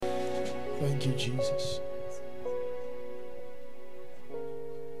Thank you, Jesus.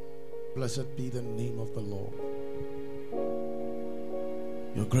 Blessed be the name of the Lord.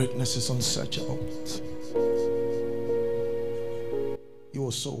 Your greatness is unsearchable. You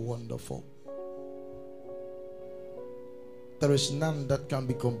are so wonderful. There is none that can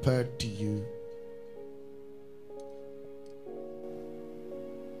be compared to you.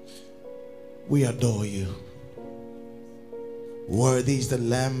 We adore you. Worthy is the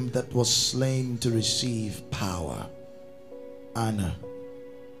Lamb that was slain to receive power, honor,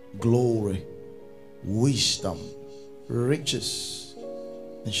 glory, wisdom, riches,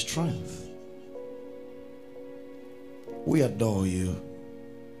 and strength. We adore you.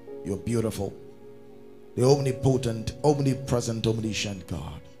 You're beautiful. The omnipotent, omnipresent, omniscient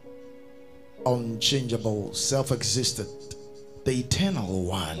God. Unchangeable, self-existent, the eternal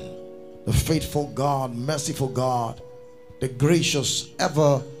one. The faithful God, merciful God, the gracious,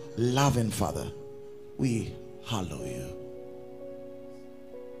 ever-loving Father. We hallow you.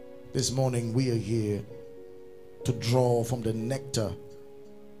 This morning we are here to draw from the nectar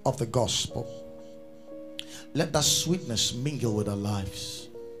of the gospel. Let that sweetness mingle with our lives.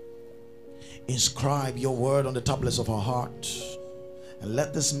 Inscribe your word on the tablets of our hearts, and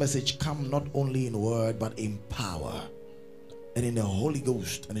let this message come not only in word but in power and in the Holy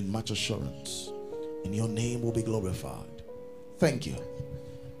Ghost and in much assurance. And your name will be glorified. Thank you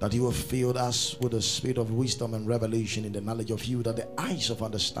that you have filled us with the spirit of wisdom and revelation in the knowledge of you, that the eyes of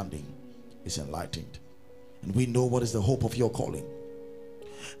understanding is enlightened, and we know what is the hope of your calling,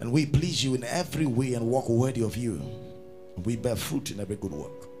 and we please you in every way and walk worthy of you, and we bear fruit in every good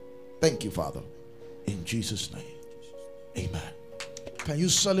work. Thank you, Father, in Jesus' name. Amen. Can you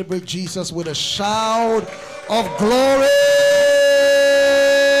celebrate Jesus with a shout of glory?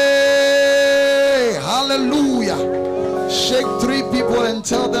 Hallelujah. Shake 3 people and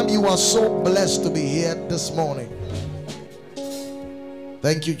tell them you are so blessed to be here this morning.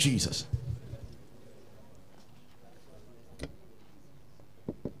 Thank you, Jesus.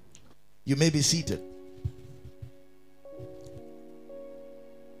 You may be seated.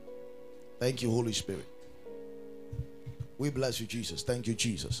 Thank you, Holy Spirit. We bless you, Jesus. Thank you,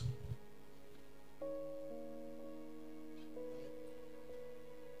 Jesus.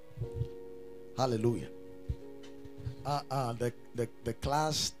 Hallelujah. The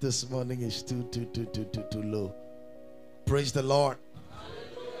class this morning is too low. Praise the Lord.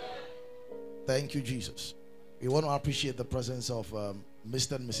 Thank you, Jesus. We want to appreciate the presence of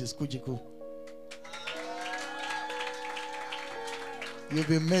Mr. and Mrs. Kujiku. You'll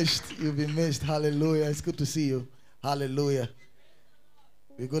be missed. You'll be missed. Hallelujah. It's good to see you. Hallelujah.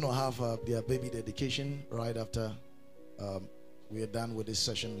 We're going to have their baby dedication right after we are done with this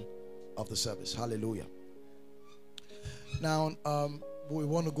session of the service. Hallelujah. Now, we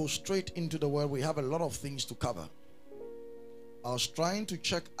want to go straight into the word. We have a lot of things to cover. I was trying to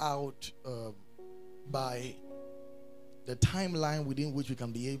check out by the timeline within which we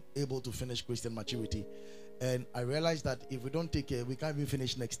can be able to finish Christian maturity. And I realized that if we don't take care, we can't even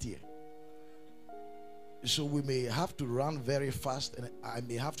finish next year. So we may have to run very fast, and I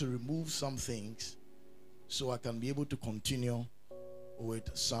may have to remove some things so I can be able to continue with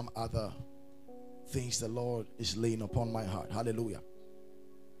some other things the Lord is laying upon my heart. Hallelujah.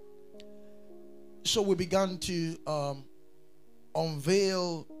 So we began to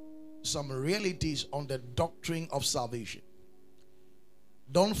unveil some realities on the doctrine of salvation.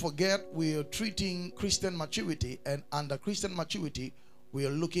 Don't forget, we are treating Christian maturity, and under Christian maturity we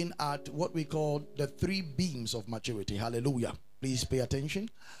are looking at what we call the 3 beams of maturity. Hallelujah. Please pay attention.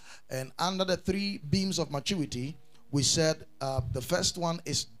 And under the 3 beams of maturity, we said the first one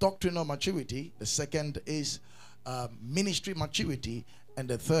is doctrinal maturity, the second is ministry maturity, and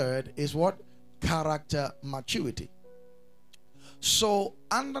the third is what? Character maturity. So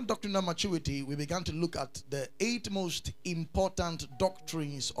under doctrinal maturity, we began to look at the 8 most important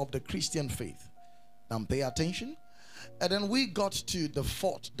doctrines of the Christian faith. Now pay attention. And then we got to the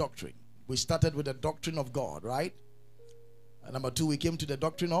 4th doctrine. We started with the doctrine of God, right? And number 2, we came to the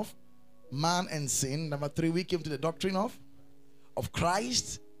doctrine of man and sin. Number 3, we came to the doctrine of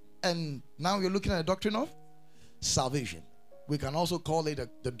Christ. And now we're looking at the doctrine of salvation. We can also call it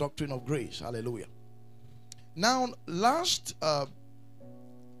the doctrine of grace. Hallelujah. Now, last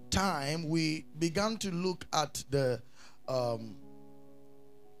time we began to look at the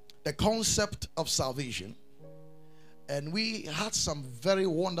concept of salvation, and we had some very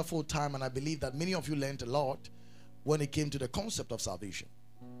wonderful time, and I believe that many of you learned a lot when it came to the concept of salvation.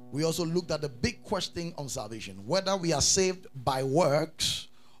 We also looked at the big question on salvation, whether we are saved by works,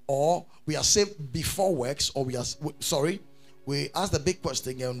 or we are saved before works, or we asked the big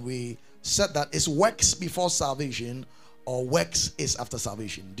question and we said that is works before salvation or works is after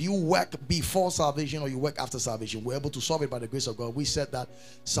salvation. Do you work before salvation or you work after salvation? We're able to solve it by the grace of God. We said that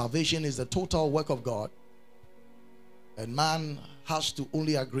salvation is the total work of God, and man has to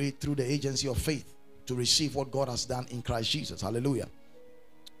only agree through the agency of faith to receive what God has done in Christ Jesus. Hallelujah.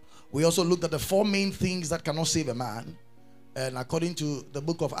 We also looked at the four main things that cannot save a man. And according to the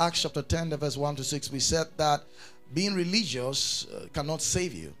book of Acts chapter 10, verse 1 to 6, we said that being religious cannot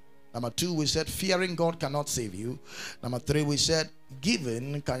save you. Number 2, we said fearing God cannot save you. Number 3, we said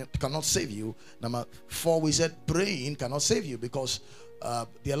giving cannot save you. Number 4, we said praying cannot save you, because there are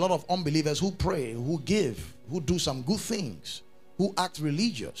a lot of unbelievers who pray, who give, who do some good things, who act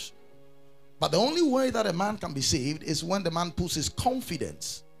religious. But the only way that a man can be saved is when the man puts his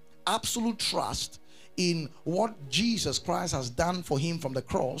confidence, absolute trust in what Jesus Christ has done for him from the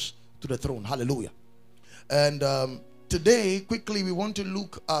cross to the throne. Hallelujah. And today, quickly, we want to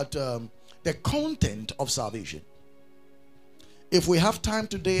look at the content of salvation. If we have time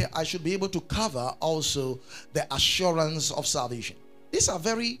today, I should be able to cover also the assurance of salvation. These are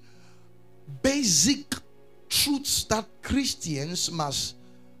very basic truths that Christians must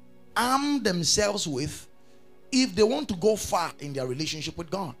arm themselves with if they want to go far in their relationship with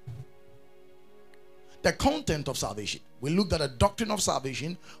God. The content of salvation. We looked at the doctrine of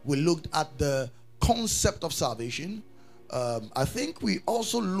salvation. We looked at the concept of salvation. I think we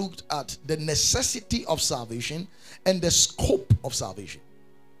also looked at the necessity of salvation and the scope of salvation.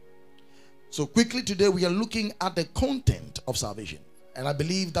 So quickly today we are looking at the content of salvation. And I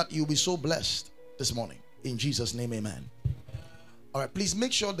believe that you'll be so blessed this morning. In Jesus' name, amen. All right, please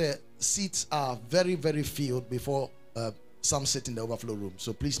make sure the seats are very, very filled before some sit in the overflow room.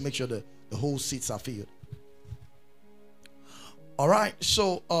 So please make sure the whole seats are filled. All right,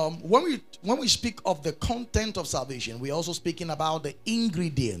 so when we speak of the content of salvation, we're also speaking about the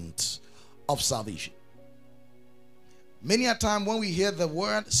ingredients of salvation. Many a time when we hear the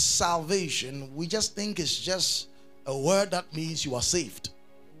word salvation, we just think it's just a word that means you are saved.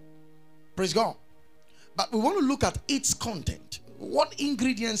 Praise God. But we want to look at its content. What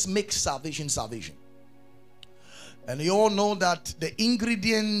ingredients make salvation salvation? And you all know that the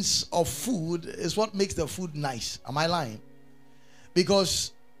ingredients of food is what makes the food nice. Am I lying?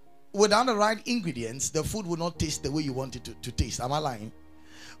 Because without the right ingredients, the food will not taste the way you want it to taste. Am I lying?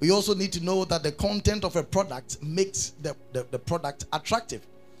 We also need to know that the content of a product makes the product attractive.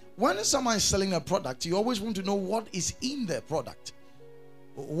 When someone is selling a product, you always want to know what is in the product.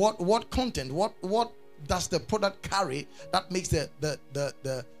 What content, what does the product carry that makes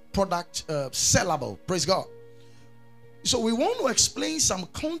the product sellable? Praise God. So we want to explain some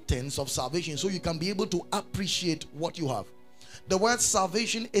contents of salvation so you can be able to appreciate what you have. The word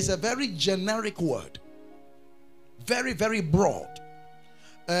salvation is a very generic word. Very, very broad.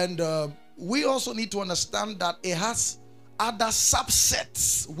 And we also need to understand that it has other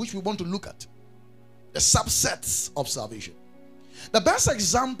subsets which we want to look at. The subsets of salvation. The best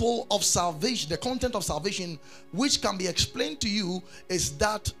example of salvation, the content of salvation, which can be explained to you, is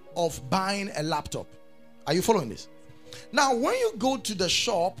that of buying a laptop. Are you following this? Now, when you go to the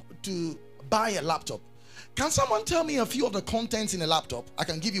shop to buy a laptop, can someone tell me a few of the contents in a laptop? I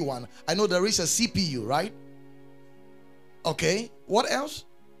can give you one. I know there is a CPU, right? Okay. What else?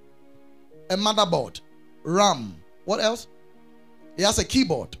 A motherboard. RAM. What else? It has a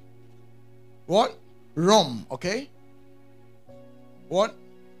keyboard. What? ROM. Okay. What?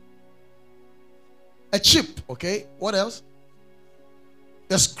 A chip. Okay. What else?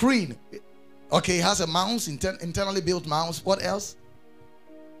 The screen. Okay, it has a mouse, internally built mouse. What else?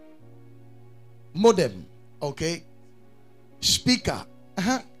 Modem. Okay. Speaker.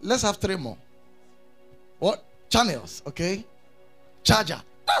 Let's have 3 more. What? Channels. Okay. Charger.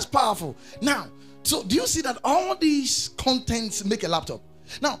 That's powerful. Now, so do you see that all these contents make a laptop?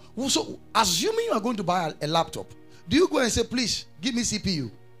 Now, so assuming you are going to buy a laptop, do you go and say, please give me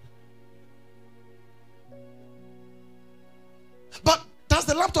CPU? But does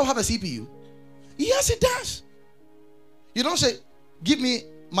the laptop have a CPU? Yes, it does. You don't say, give me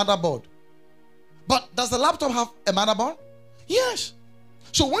motherboard. But does the laptop have a motherboard? Yes.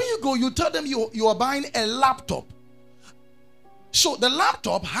 So when you go, you tell them you are buying a laptop. So the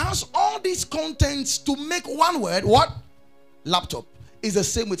laptop has all these contents to make one word. What? Laptop. Is the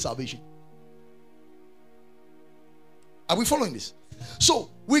same with salvation. Are we following this? So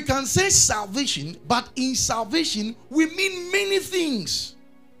we can say salvation, but in salvation we mean many things.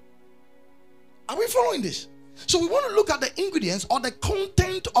 Are we following this? So we want to look at the ingredients or the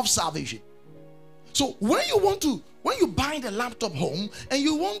content of salvation. So when you buy the laptop home and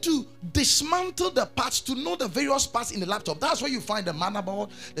you want to dismantle the parts to know the various parts in the laptop, that's where you find the motherboard,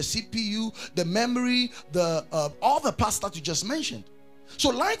 the CPU, the memory, the all the parts that you just mentioned. So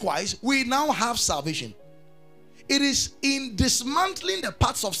likewise, we now have salvation. It is in dismantling the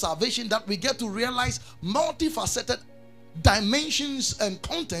parts of salvation that we get to realize multifaceted dimensions and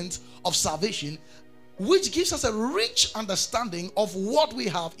content of salvation, which gives us a rich understanding of what we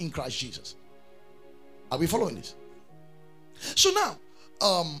have in Christ Jesus. Are we following this? So now,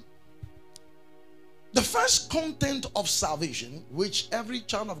 the first content of salvation, which every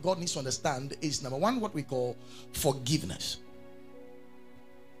child of God needs to understand, is number one, what we call forgiveness.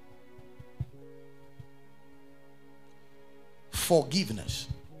 Forgiveness.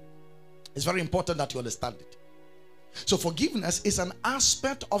 It's very important that you understand it. So forgiveness is an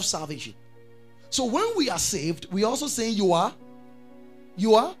aspect of salvation. So when we are saved, we also say you are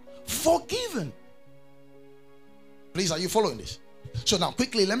forgiven. Please, are you following this? So now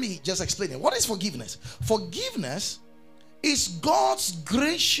quickly, let me just explain it. What is forgiveness? Forgiveness is God's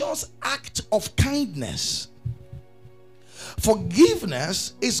gracious act of kindness.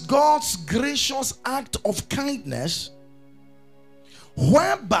 Forgiveness is God's gracious act of kindness,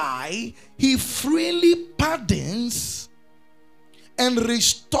 whereby He freely pardons and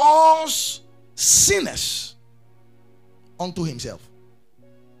restores sinners unto Himself.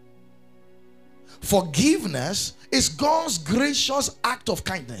 Forgiveness is God's gracious act of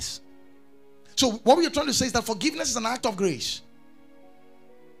kindness. So what we are trying to say is that forgiveness is an act of grace.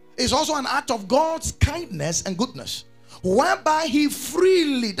 It's also an act of God's kindness and goodness, whereby He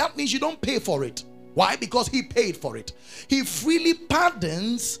freely, that means you don't pay for it. Why? Because He paid for it. He freely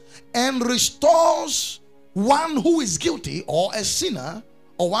pardons and restores one who is guilty or a sinner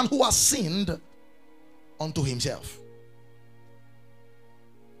or one who has sinned unto Himself.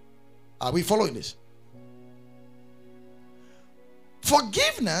 Are we following this?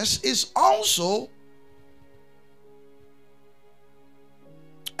 Forgiveness is also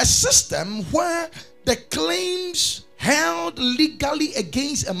a system where the claims held legally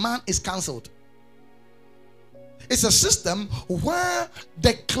against a man is cancelled. It's a system where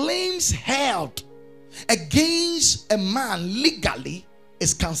the claims held against a man legally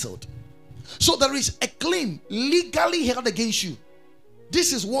is cancelled. So there is a claim legally held against you.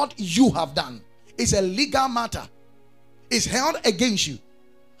 This is what you have done. It's a legal matter. It's held against you.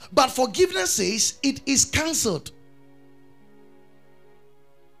 But forgiveness says it is cancelled.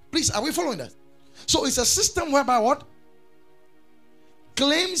 Please, are we following that? So it's a system whereby what?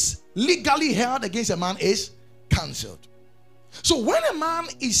 Claims legally held against a man is cancelled. So when a man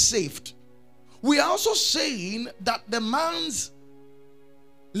is saved, we are also saying that the man's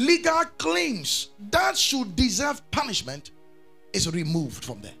legal claims that should deserve punishment is removed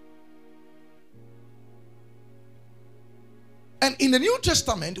from there. And in the New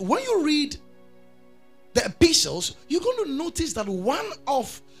Testament, when you read the epistles, you're going to notice that one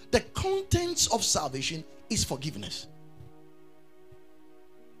of the contents of salvation is forgiveness.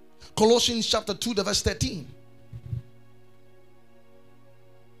 Colossians chapter 2, the verse 13.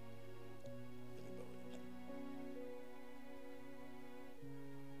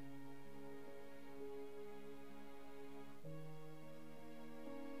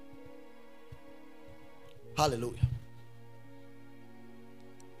 Hallelujah.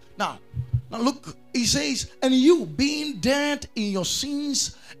 Now look, he says, and you being dead in your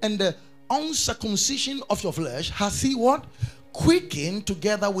sins and the uncircumcision of your flesh, has He what? Quickened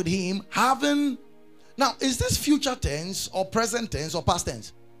together with Him, having, now is this future tense or present tense or past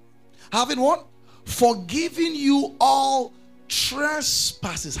tense? Having what? Forgiven you all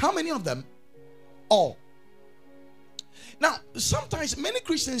trespasses. How many of them? All. Now sometimes many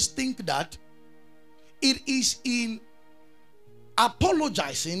Christians think that it is in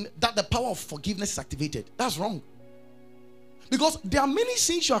apologizing that the power of forgiveness is activated. That's wrong. Because there are many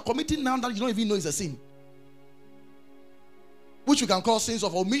sins you are committing now that you don't even know is a sin, which we can call sins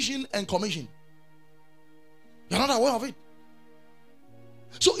of omission and commission. You're not aware of it.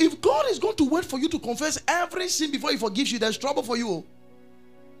 So if God is going to wait for you to confess every sin before He forgives you, there's trouble for you.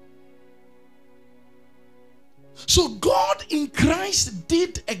 So God in Christ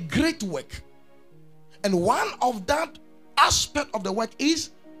did a great work. And one of that aspect of the work is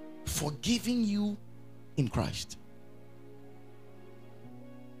forgiving you in Christ.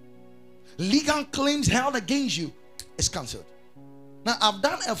 Legal claims held against you is cancelled. Now, I've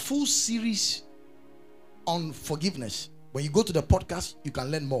done a full series on forgiveness. When you go to the podcast, you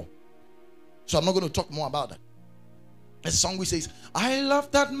can learn more. So I'm not going to talk more about that. A song which says, I love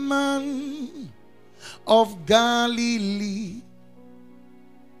that man of Galilee.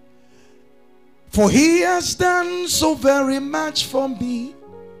 For he has done so very much for me.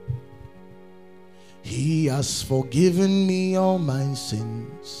 He has forgiven me all my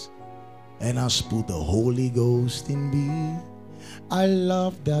sins and has put the Holy Ghost in me. I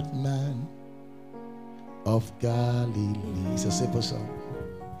love that man of Galilee. It's a simple song.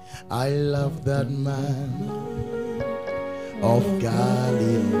 I love that man of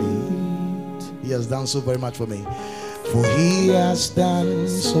Galilee. He has done so very much for me. For he has done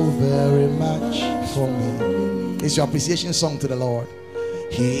so very much for me. It's your appreciation song to the Lord.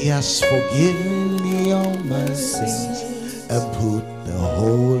 He has forgiven me all my sins and put the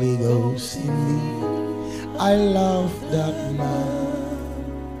Holy Ghost in me. I love that man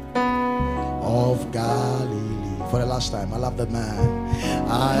of Galilee. For the last time, I love that man.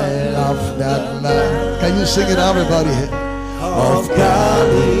 I love that man. Can you sing it, everybody? Of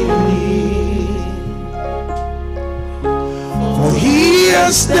Galilee. For he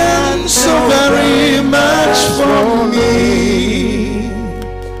has done so very much for me.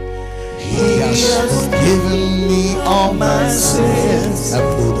 He has forgiven me all my sins and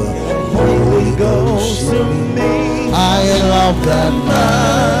put the Holy Ghost in me. I love that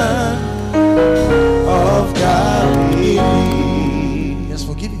man of Galilee. He has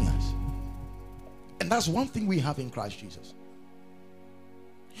forgiven us. And that's one thing we have in Christ Jesus.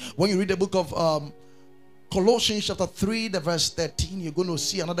 When you read the book of Colossians chapter 3, the verse 13, you're going to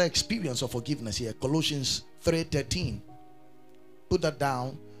see another experience of forgiveness here. Colossians 3:13. Put that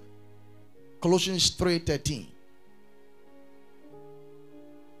down. Colossians 3:13.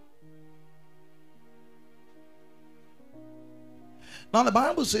 Now the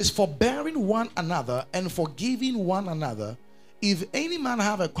Bible says, forbearing one another and forgiving one another, if any man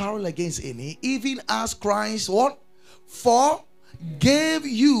have a quarrel against any, even as Christ what? Forgave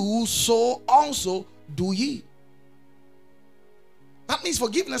you, so also do ye. That means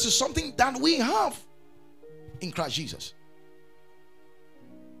forgiveness is something that we have in Christ Jesus.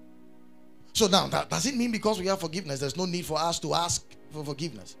 So now, that doesn't mean because we have forgiveness, there's no need for us to ask for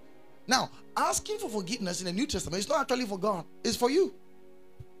forgiveness. Now, asking for forgiveness in the New Testament is not actually for God. It's for you.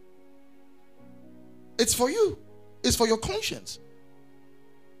 It's for you. It's for your conscience.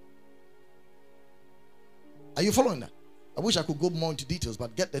 Are you following that? I wish I could go more into details,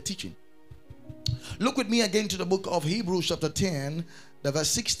 but get the teaching. Look with me again to the book of Hebrews chapter 10, the verse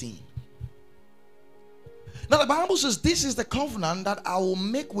 16. Now the Bible says, this is the covenant that I will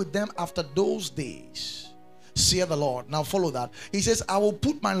make with them after those days, saith the Lord. Now follow that. He says, I will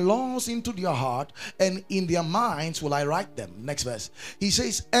put my laws into their heart, and in their minds will I write them. Next verse. He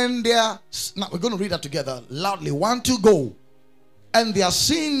says, and their, now we're going to read that together loudly. 1, 2, go. And their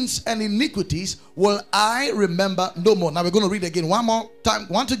sins and iniquities will I remember no more. Now we're going to read again one more time.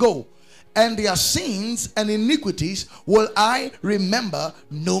 1, 2, go. And their sins and iniquities will I remember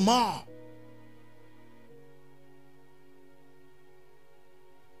no more.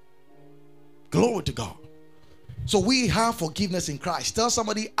 Glory to God. So we have forgiveness in Christ. Tell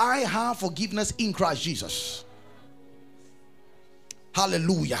somebody, I have forgiveness in Christ Jesus.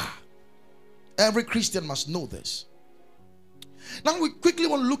 Hallelujah. Every Christian must know this. Now we quickly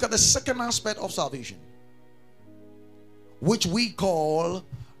want to look at the second aspect of salvation, which we call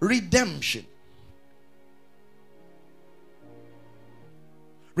redemption.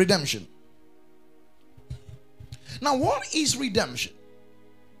 Redemption. Now, what is redemption?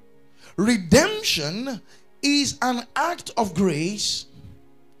 Redemption is an act of grace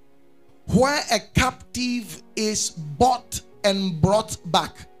where a captive is bought and brought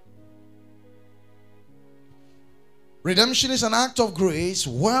back. Redemption is an act of grace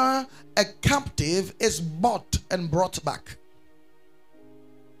where a captive is bought and brought back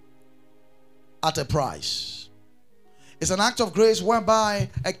at a price. It's an act of grace whereby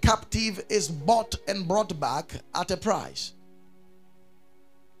a captive is bought and brought back at a price.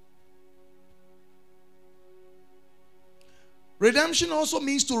 Redemption also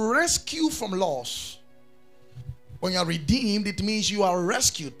means to rescue from loss. When you are redeemed, it means you are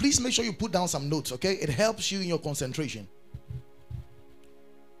rescued. Please make sure you put down some notes, okay? It helps you in your concentration.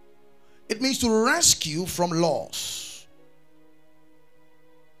 It means to rescue from loss.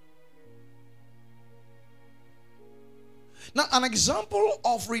 Now, an example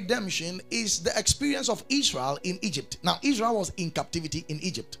of redemption is the experience of Israel in Egypt. Now, Israel was in captivity in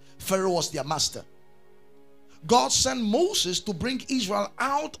Egypt. Pharaoh was their master. God sent Moses to bring Israel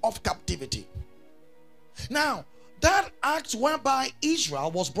out of captivity. Now, that act whereby Israel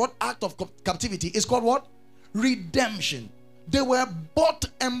was brought out of captivity is called what? Redemption. They were bought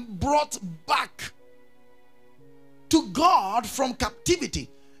and brought back to God from captivity.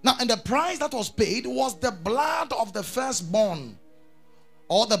 Now, and the price that was paid was the blood of the firstborn,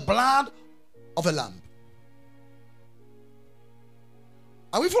 or the blood of a lamb.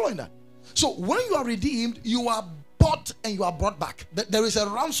 Are we following that? So when you are redeemed, you are bought and you are brought back. There is a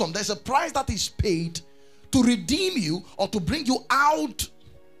ransom, there's a price that is paid to redeem you or to bring you out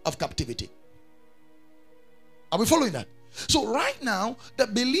of captivity. Are we following that? So right now, the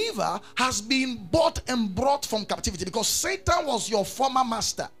believer has been bought and brought from captivity because Satan was your former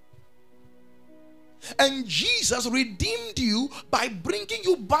master. And Jesus redeemed you by bringing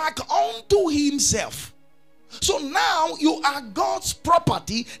you back unto himself. So now you are God's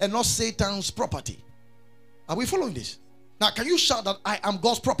property and not Satan's property. Are we following this? Now, can you shout that I am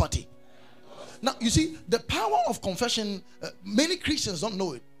God's property? Now, you see, the power of confession, many Christians don't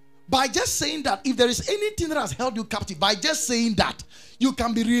know it. By just saying that, if there is anything that has held you captive, by just saying that, you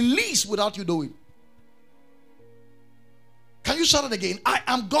can be released without you knowing. Can you shout it again? I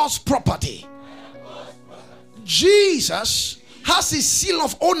am God's property. Jesus has his seal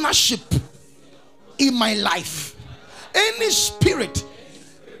of ownership in my life. Any spirit,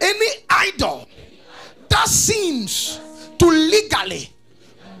 any idol that seems to legally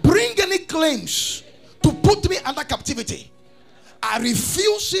bring any claims to put me under captivity, I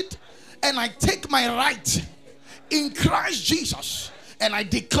refuse it and I take my right in Christ Jesus and I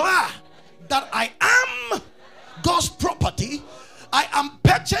declare that I am God's property. I am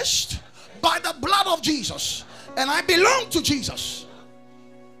purchased by the blood of Jesus and I belong to Jesus.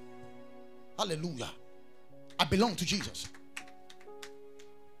 Hallelujah. I belong to Jesus.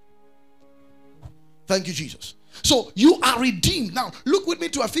 Thank you, Jesus. So you are redeemed. Now look with me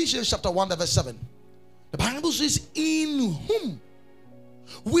to Ephesians chapter 1 verse 7. The Bible says, in whom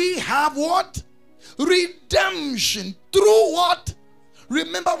we have what? Redemption. Through what?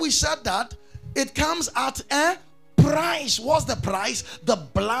 Remember we said that it comes at a price. What's the price? The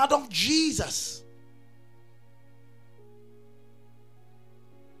blood of Jesus.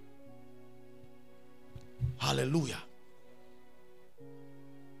 Hallelujah.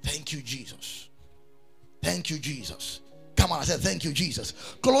 Thank you, Jesus. Thank you, Jesus. Come on, I said thank you, Jesus.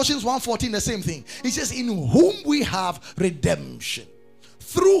 Colossians 1:14, the same thing. It says, in whom we have redemption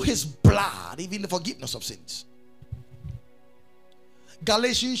through his blood, even the forgiveness of sins.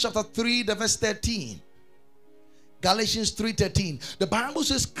 Galatians chapter 3, the verse 13. Galatians 3:13. The Bible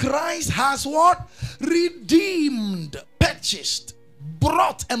says Christ has what? Redeemed, purchased,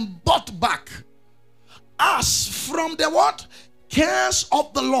 brought and bought back us from the what? Curse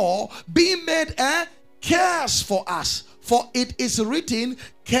of the law, being made a curse for us. For it is written,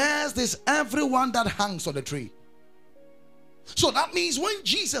 cursed is everyone that hangs on the tree. So that means when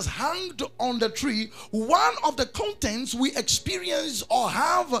Jesus hung on the tree, one of the contents we experience or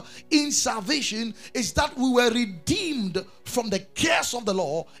have in salvation is that we were redeemed from the curse of the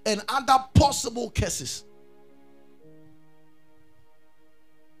law and other possible curses.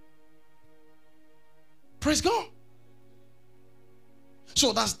 Praise God.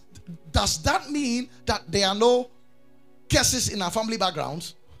 So does that mean that there are no curses in our family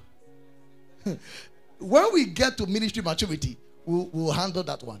backgrounds? When we get to ministry maturity, we'll handle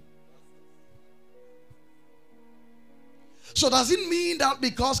that one. So does it mean that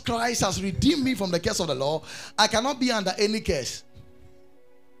because Christ has redeemed me from the curse of the law, I cannot be under any curse?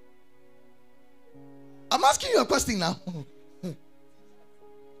 I'm asking you a question now.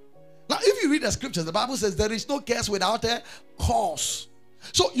 Now, if you read the scriptures, the Bible says there is no curse without a cause.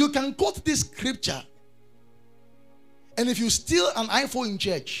 So you can quote this scripture, and if you steal an iPhone in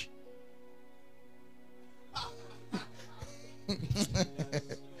church,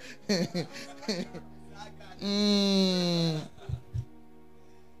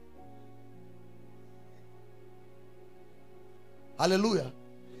 Hallelujah.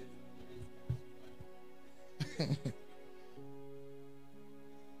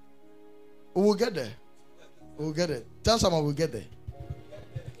 We'll get there. We'll get it. Tell someone we'll get there.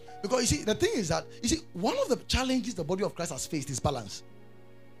 Because you see, the thing is that, you see, one of the challenges the body of Christ has faced is balance.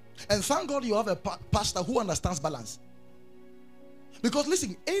 And thank God you have a pastor who understands balance. Because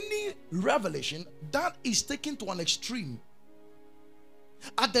listen, any revelation that is taken to an extreme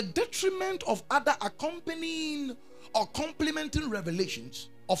at the detriment of other accompanying or complementing revelations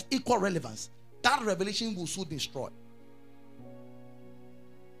of equal relevance, that revelation will soon destroy.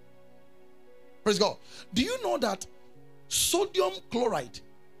 Praise God. Do you know that sodium chloride,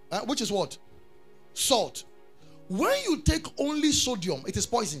 which is what? Salt. When you take only sodium, it is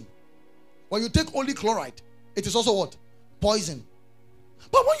poison. When you take only chloride, it is also what? Poison.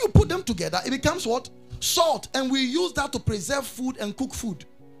 But when you put them together, it becomes what? Salt. And we use that to preserve food and cook food.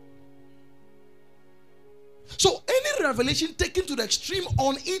 So any revelation taken to the extreme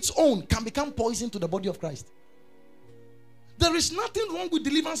on its own can become poison to the body of Christ. There is nothing wrong with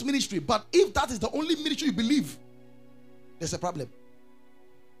deliverance ministry, but if that is the only ministry you believe, there's a problem.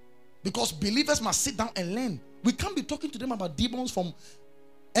 Because believers must sit down and learn. We can't be talking to them about demons from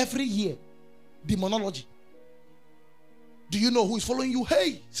every year. Demonology. Do you know who is following you?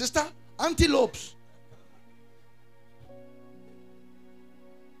 Hey, sister, antelopes.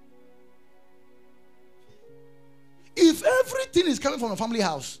 If everything is coming from a family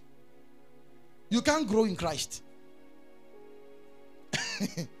house, you can't grow in Christ.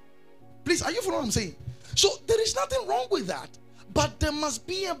 Please, are you following what I'm saying? So there is nothing wrong with that, but there must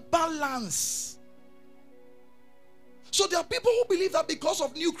be a balance. So there are people who believe that because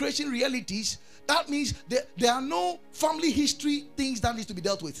of new creation realities, that means there are no family history things that needs to be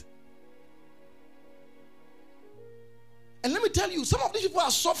dealt with. And let me tell you, some of these people are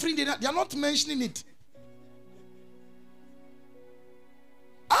suffering, they are not mentioning it.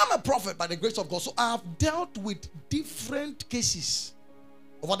 I'm a prophet by the grace of God, so I have dealt with different cases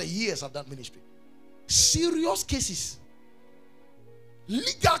over the years of that ministry. Serious cases,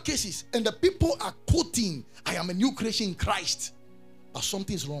 legal cases, and the people are quoting, I am a new creation in Christ, but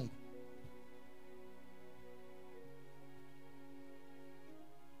something is wrong.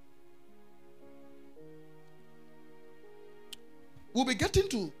 We'll be getting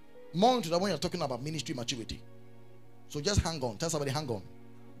to more into that when you're talking about ministry maturity. So just hang on. Tell somebody, hang on.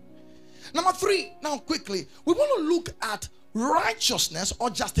 Number 3, now quickly, we want to look at righteousness or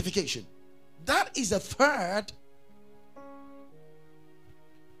justification. That is the third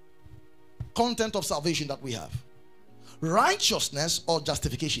content of salvation that we have. Righteousness or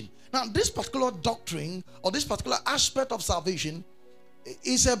justification. Now, this particular doctrine or this particular aspect of salvation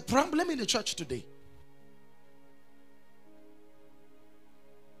is a problem in the church today.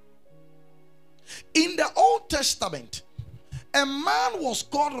 In the Old Testament, a man was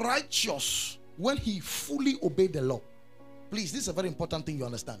called righteous when he fully obeyed the law. Please, this is a very important thing you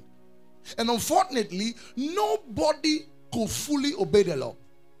understand. And unfortunately, nobody could fully obey the law.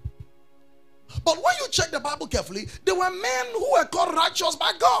 But when you check the Bible carefully, there were men who were called righteous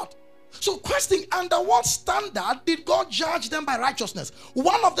by God. So question, under what standard did God judge them by righteousness?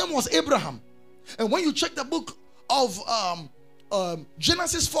 One of them was Abraham. And when you check the book of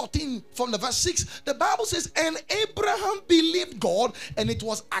Genesis 14 from the verse 6, the Bible says, and Abraham believed God and it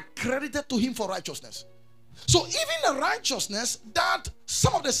was accredited to him for righteousness. So even the righteousness that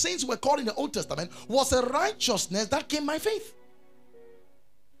some of the saints were called in the Old Testament was a righteousness that came by faith.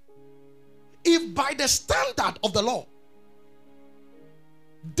 If by the standard of the law,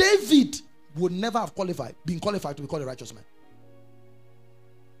 David would never have been qualified to be called a righteous man.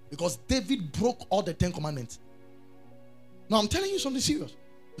 Because David broke all the 10 commandments. Now I'm telling you something serious.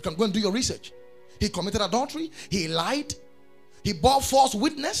 You can go and do your research. He committed adultery. He lied. He bore false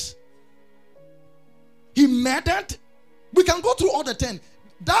witness. He murdered. We can go through all the 10.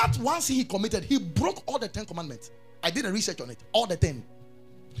 That once he committed, he broke all the 10 commandments. I did a research on it. All the 10.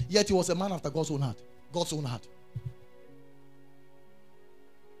 Yet he was a man after God's own heart. God's own heart.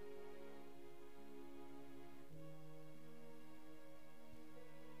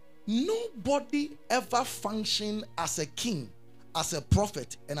 Nobody ever functioned as a king, as a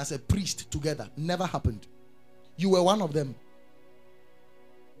prophet, and as a priest together. Never happened. You were one of them.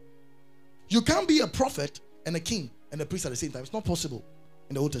 You can't be a prophet and a king and a priest at the same time. It's not possible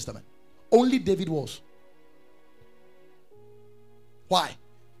in the Old Testament. Only David was. Why?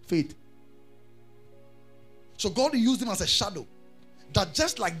 Faith. So God used him as a shadow. That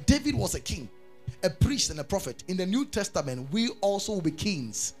just like David was a king, a priest, and a prophet, in the New Testament, we also will be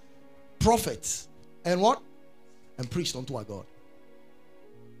kings, prophets, and what? And priests unto our God.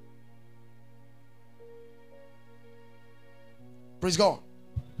 Praise God.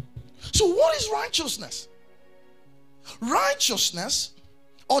 So what is righteousness? Righteousness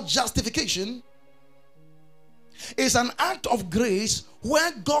or justification is an act of grace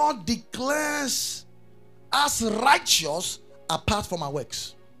where God declares us righteous apart from our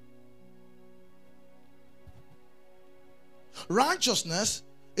works. Righteousness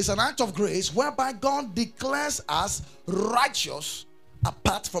is an act of grace whereby God declares us righteous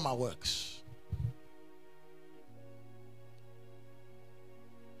apart from our works.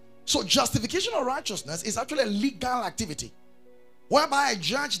 So justification or righteousness is actually a legal activity whereby a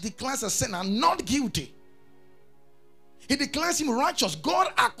judge declares a sinner not guilty. He declares him righteous.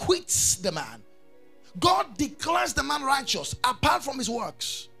 God acquits the man. God declares the man righteous apart from his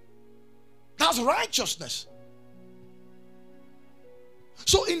works. That's righteousness.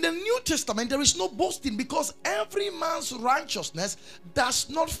 So in the New Testament, there is no boasting because every man's righteousness does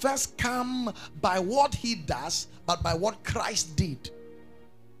not first come by what he does, but by what Christ did.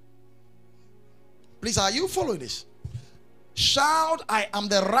 Please, are you following this? Shout, I am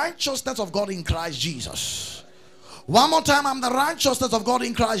the righteousness of God in Christ Jesus. One more time, I'm the righteousness of God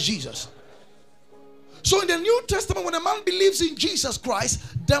in Christ Jesus. So in the New Testament, when a man believes in Jesus Christ,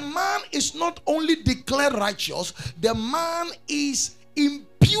 the man is not only declared righteous, the man is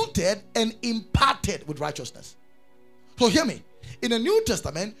imputed and imparted with righteousness. So hear me. In the New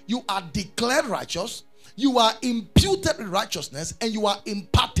Testament, you are declared righteous, you are imputed with righteousness, and you are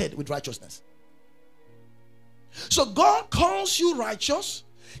imparted with righteousness. So God calls you righteous,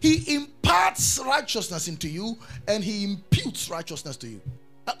 He imparts righteousness into you, and He imputes righteousness to you.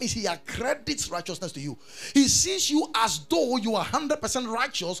 That means He accredits righteousness to you. He sees you as though you are 100%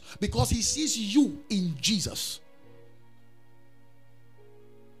 righteous because He sees you in Jesus.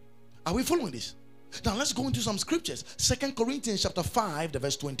 Are we following this? Now let's go into some scriptures. 2 Corinthians chapter 5, the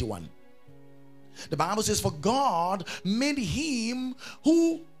verse 21. The Bible says, For God had made Him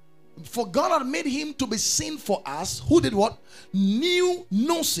to be sin for us, who did what? Knew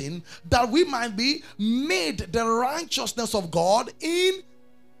no sin, that we might be made the righteousness of God in.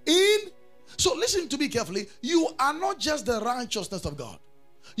 So listen to me carefully. You are not just the righteousness of God.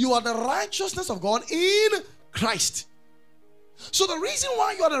 You are the righteousness of God in Christ. So the reason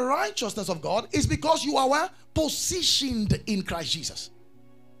why you are the righteousness of God is because you are positioned in Christ Jesus.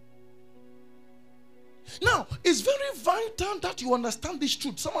 Now, it's very vital that you understand this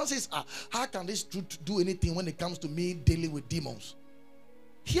truth. Someone says, how can this truth do anything when it comes to me dealing with demons?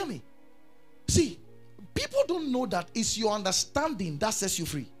 Hear me. See, people don't know that it's your understanding that sets you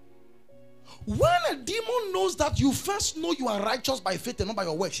free. When a demon knows that you first know you are righteous by faith and not by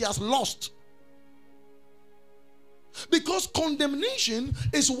your works, he has lost. Because condemnation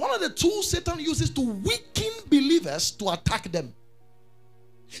is one of the tools Satan uses to weaken believers to attack them.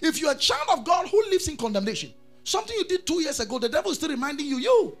 If you're a child of God who lives in condemnation, something you did 2 years ago, the devil is still reminding you,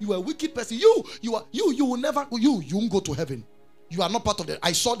 you are a wicked person. You will never, you won't go to heaven. You are not part of them.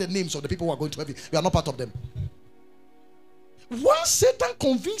 I saw the names of the people who are going to heaven. You are not part of them. Once Satan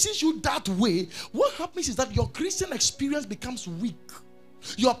convinces you that way, what happens is that your Christian experience becomes weak.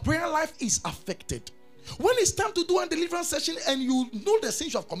 Your prayer life is affected. When it's time to do a deliverance session and you know the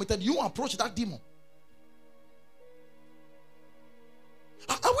sins you have committed, you approach that demon.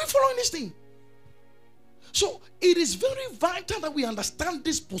 Are we following this thing? So it is very vital that we understand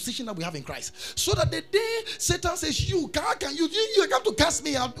this position that we have in Christ, so that the day Satan says, you come to cast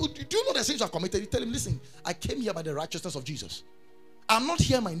me out, do you know the sins you have committed? You tell him, listen, I came here by the righteousness of Jesus. I'm not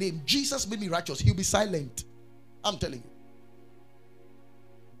here my name. Jesus made me righteous. He'll be silent. I'm telling you.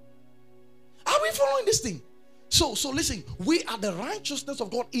 Are we following this thing? So listen, we are the righteousness of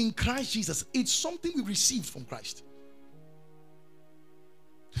God in Christ Jesus. It's something we received from Christ.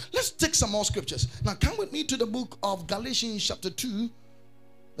 Let's take some more scriptures. Now come with me to the book of Galatians chapter 2,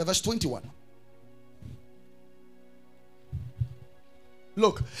 the verse 21.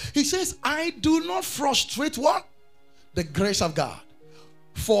 Look, he says, I do not frustrate what? The grace of God.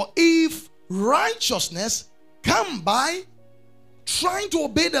 For if righteousness come by trying to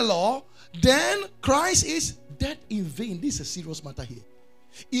obey the law, then Christ is dead in vain. This is a serious matter here.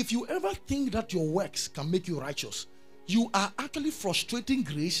 If you ever think that your works can make you righteous, you are actually frustrating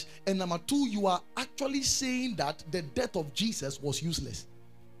grace. And number two, you are actually saying that the death of Jesus was useless.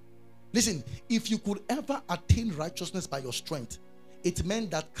 Listen, if you could ever attain righteousness by your strength, it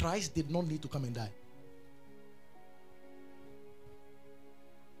meant that Christ did not need to come and die.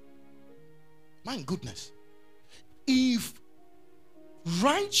 My goodness. If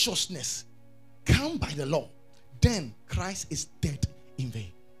righteousness come by the law, then Christ is dead in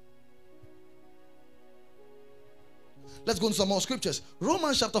vain. Let's go into some more scriptures.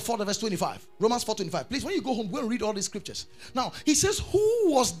 Romans chapter 4, verse 25. Romans 4:25. Please, when you go home, go and read all these scriptures. Now, he says, who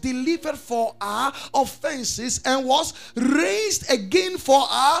was delivered for our offenses and was raised again for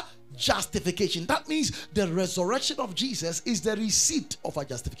our justification. That means the resurrection of Jesus is the receipt of our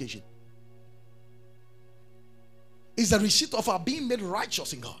justification. Is the receipt of our being made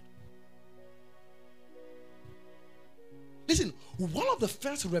righteous in God. Listen, one of the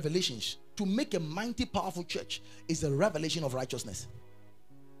first revelations to make a mighty, powerful church is the revelation of righteousness.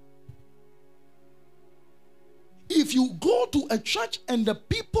 If you go to a church and the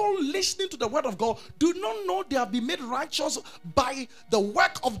people listening to the word of God do not know they have been made righteous by the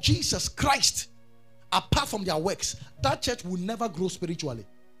work of Jesus Christ, apart from their works, that church will never grow spiritually.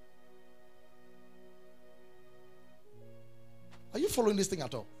 Are you following this thing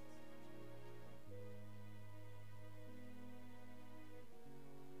at all?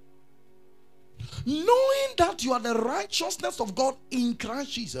 Knowing that you are the righteousness of God in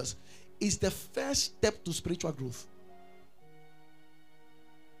Christ Jesus is the first step to spiritual growth.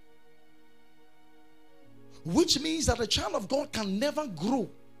 which means that a child of God can never grow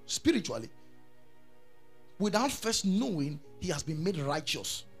spiritually without first knowing he has been made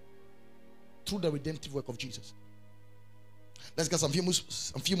righteous through the redemptive work of Jesus. Let's get some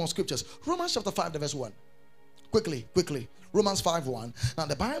few more scriptures. Romans chapter 5, verse 1. Quickly. Romans 5:1. Now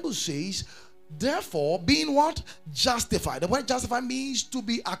the Bible says, therefore, being what? Justified. The word justify means to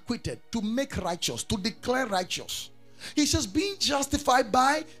be acquitted, to make righteous, to declare righteous. He says, being justified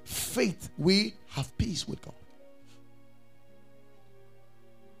by faith, we have peace with God.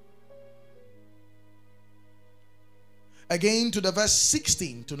 Again to the verse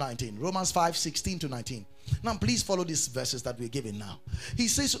 16 to 19. Romans 5, 16 to 19. Now please follow these verses that we're giving now. He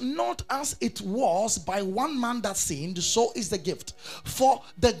says, not as it was by one man that sinned, so is the gift. For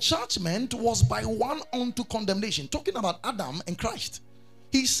the judgment was by one unto condemnation. Talking about Adam and Christ.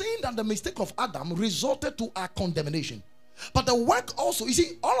 He's saying that the mistake of Adam resulted to our condemnation. But the work also, you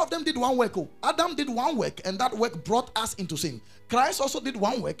see, all of them did one work. Adam did one work, and that work brought us into sin. Christ also did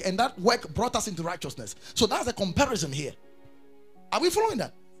one work, and that work brought us into righteousness. So that's a comparison here. Are we following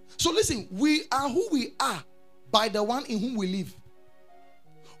that? So listen, we are who we are by the one in whom we live.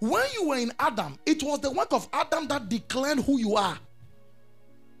 When you were in Adam, it was the work of Adam that declared who you are.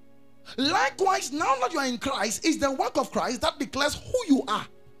 Likewise, now that you are in Christ, it's the work of Christ that declares who you are.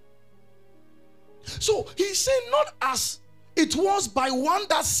 So he's saying, not as it was by one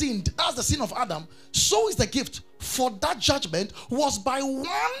that sinned, that's the sin of Adam, so is the gift. For that judgment was by one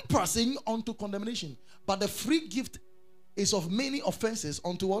person unto condemnation, but the free gift is of many offenses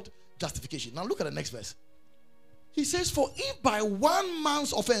unto what? Justification. Now look at the next verse. He says, for if by one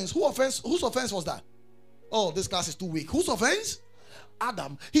man's offense, whose offense was that? Oh, this class is too weak. Whose offense?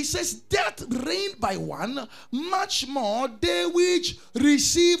 Adam. He says, death reigned by one, much more they which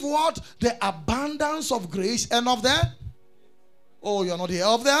receive what? The abundance of grace and of the, oh, you're not here,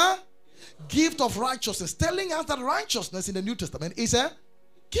 of the gift of righteousness. Telling us that righteousness in the New Testament is a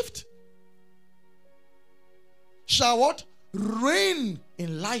gift. Shall what? Reign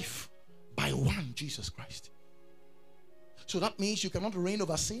in life by one, Jesus Christ. So that means you cannot reign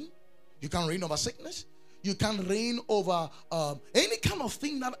over sin. You can't reign over sickness. You can't reign over any kind of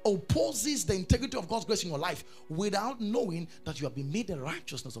thing that opposes the integrity of God's grace in your life without knowing that you have been made the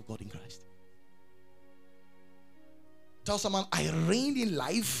righteousness of God in Christ. Tell someone, I reign in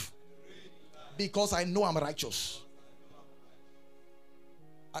life because I know I'm righteous.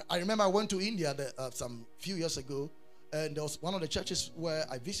 I remember I went to India some few years ago, and there was one of the churches where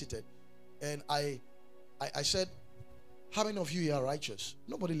I visited, and I said, how many of you here are righteous?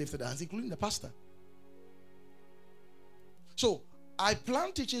 Nobody lifted their hands, including the pastor. So I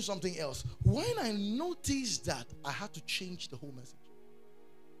planned teaching something else. When I noticed that, I had to change the whole message.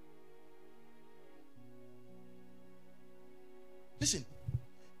 Listen,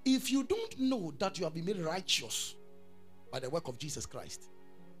 if you don't know that you have been made righteous by the work of Jesus Christ,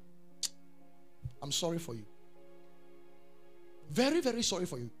 I'm sorry for you. Very, very sorry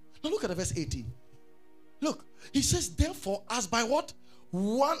for you. Now look at the verse 18. Look, he says, therefore, as by what?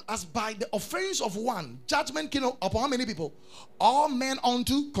 One, as by the offense of one, judgment came upon how many people? All men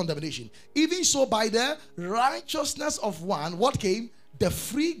unto condemnation. Even so, by the righteousness of one, what came? The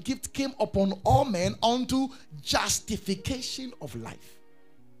free gift came upon all men unto justification of life.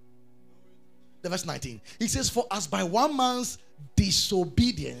 The verse 19. He says, for as by one man's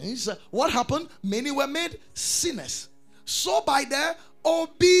disobedience, what happened? Many were made sinners. So by the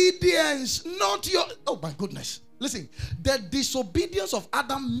obedience, not your, oh my goodness. Listen, the disobedience of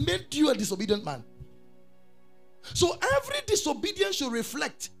Adam made you a disobedient man. So every disobedience you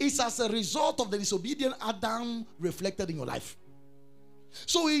reflect is as a result of the disobedient Adam reflected in your life.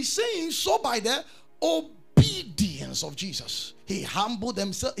 So he's saying, so by the obedience of Jesus, he humbled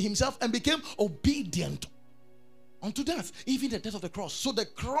himself and became obedient unto death, even the death of the cross. So the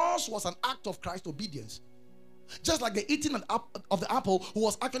cross was an act of Christ's obedience. Just like the eating of the apple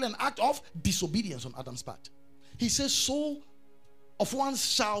was actually an act of disobedience on Adam's part. He says, so of one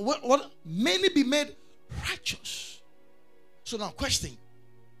shall what? Many be made righteous. So now question.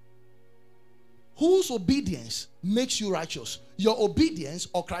 Whose obedience makes you righteous? Your obedience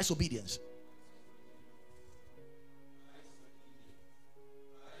or Christ's obedience?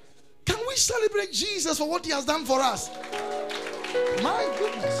 Can we celebrate Jesus for what he has done for us? My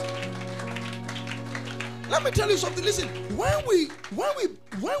goodness. Let me tell you something. Listen, when we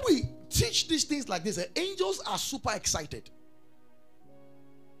teach these things like this, the angels are super excited.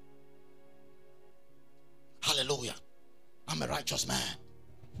 Hallelujah. I'm a righteous man.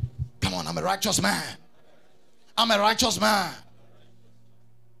 Come on, I'm a righteous man. I'm a righteous man.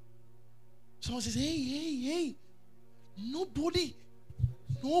 Someone says, hey. Nobody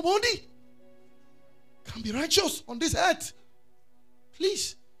can't be righteous on this earth.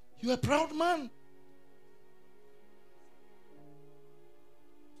 Please, you're a proud man.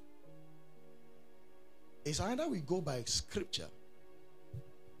 It's either we go by scripture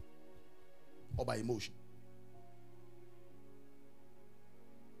or by emotion.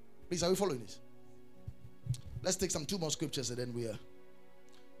 Please, are we following this? Let's take two more scriptures and then we are.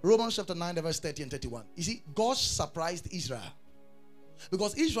 Romans chapter 9, verse 30 and 31. You see, God surprised Israel.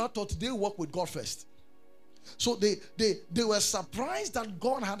 Because Israel thought they work with God first. So they were surprised that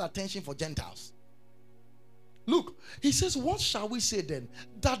God had attention for Gentiles. Look, he says, what shall we say then?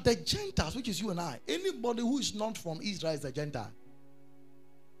 That the Gentiles, which is you and I, anybody who is not from Israel is a Gentile.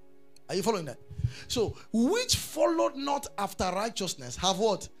 Are you following that? So, which followed not after righteousness have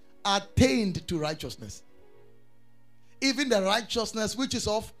what? Attained to righteousness. Even the righteousness which is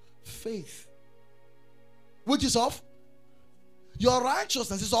of faith. Which is of? Your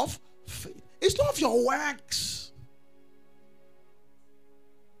righteousness is of faith. It's not of your works.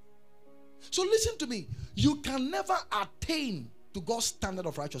 So listen to me. You can never attain to God's standard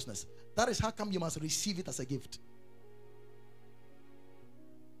of righteousness. That is how come you must receive it as a gift.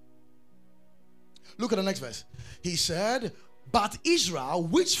 Look at the next verse. He said, but Israel,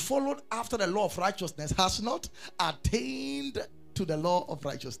 which followed after the law of righteousness, has not attained to the law of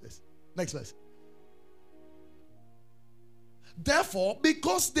righteousness. Next verse. Therefore,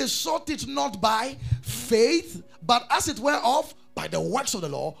 because they sought it not by faith, but as it were of by the works of the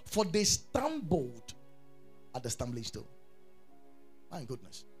law, for they stumbled at the stumbling stone. My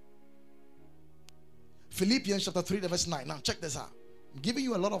goodness. Philippians chapter 3, verse 9. Now check this out. I'm giving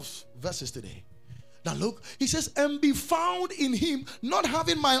you a lot of verses today. Now look, he says, and be found in him, not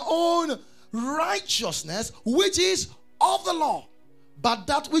having my own righteousness, which is of the law, but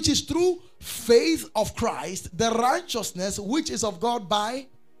that which is through faith of Christ, the righteousness which is of God by.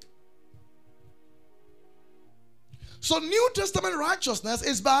 So New Testament righteousness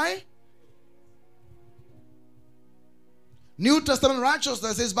is by. New Testament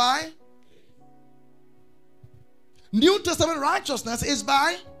righteousness is by. New Testament righteousness is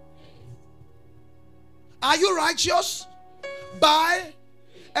by. Are you righteous? By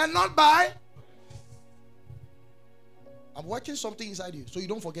and not by. I'm working something inside you so you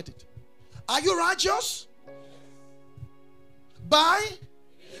don't forget it. Are you righteous? By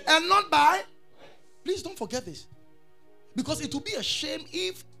and not by. Please don't forget this. Because it will be a shame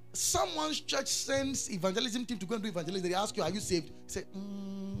if someone's church sends evangelism team to go and do evangelism. They ask you, are you saved? Say,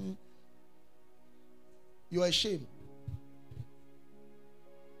 you are ashamed.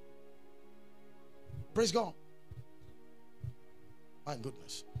 Praise God. My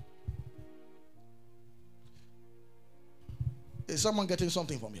goodness. Is someone getting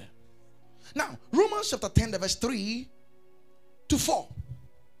something from here? Now, Romans chapter 10, verse 3 to 4.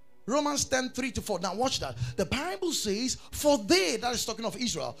 Romans 10, 3 to 4. Now watch that. The Bible says, for they, that is talking of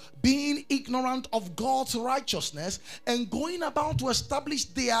Israel, being ignorant of God's righteousness and going about to establish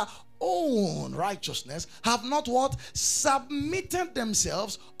their own righteousness, have not what? Submitted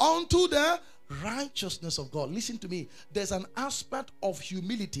themselves unto the righteousness of God. Listen to me. There's an aspect of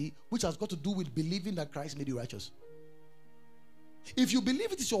humility which has got to do with believing that Christ made you righteous. If you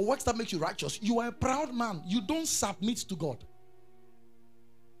believe it is your works that makes you righteous, you are a proud man. You don't submit to God.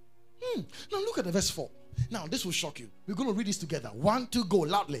 Now look at the verse 4. Now this will shock you. We're going to read this together. 1, 2, go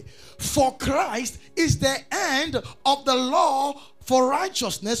loudly. For Christ is the end of the law for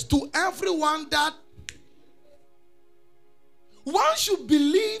righteousness to everyone that. Once you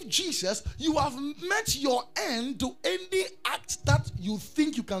believe Jesus, you have met your end to any act that you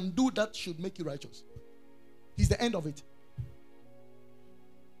think you can do that should make you righteous. He's the end of it.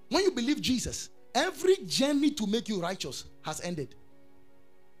 When you believe Jesus, every journey to make you righteous has ended.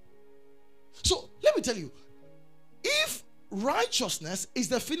 So, let me tell you, if righteousness is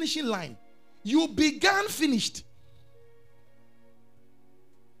the finishing line, you began finished.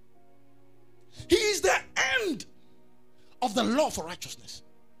 He is the end of the law for righteousness.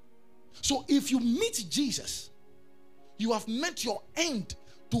 So, if you meet Jesus, you have met your end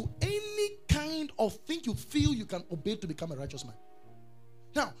to any kind of thing you feel you can obey to become a righteous man.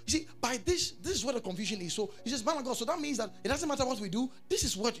 Now, you see, by this is where the confusion is. So, he says, man of God, so that means that it doesn't matter what we do. This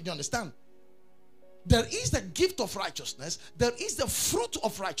is what you understand. There is the gift of righteousness, there is the fruit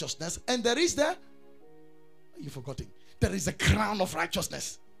of righteousness, and there is the, you're forgetting, there is the crown of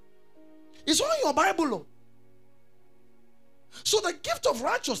righteousness. It's all in your Bible. So the gift of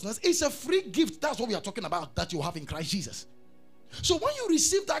righteousness is a free gift. That's what we are talking about, that you have in Christ Jesus. So when you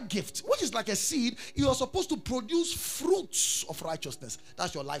receive that gift, which is like a seed, you are supposed to produce fruits of righteousness.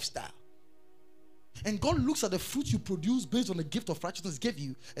 That's your lifestyle. And God looks at the fruit you produce based on the gift of righteousness He gave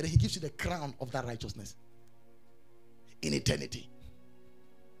you, and then He gives you the crown of that righteousness in eternity.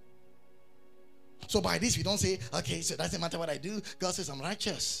 So by this, we don't say, okay, so it doesn't matter what I do. God says I'm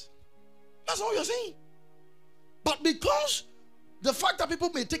righteous. That's all you're saying. But because the fact that people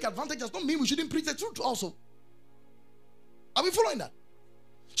may take advantage does not mean we shouldn't preach the truth also. Are we following that?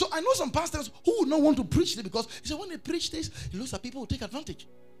 So I know some pastors who would not want to preach this because he said when they preach this, it looks like people will take advantage.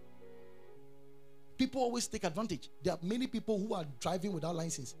 People always take advantage. There are many people who are driving without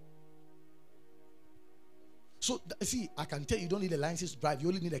license. So see, I can tell you don't need a license to drive. You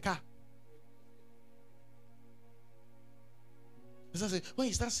only need a car. Say, when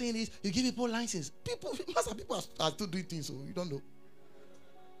you start saying this, you give people license. People are still doing things, so you don't know.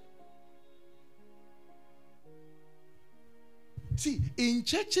 See, in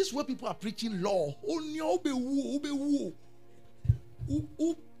churches where people are preaching law,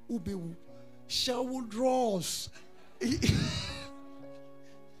 shower draws.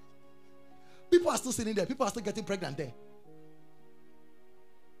 People are still sitting there. People are still getting pregnant there.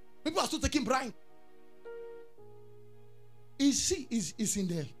 People are still taking bribe. Is in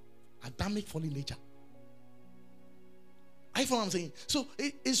the Adamic fallen nature. I follow what I'm saying. So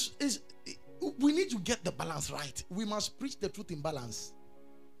we need to get the balance right. We must preach the truth in balance.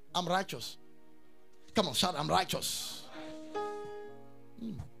 I'm righteous. Come on, shout, I'm righteous.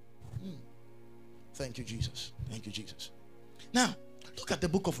 Thank you, Jesus. Thank you, Jesus. Now, look at the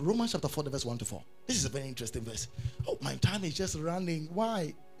book of Romans chapter 4, verse 1 to 4. This is a very interesting verse. Oh, my time is just running.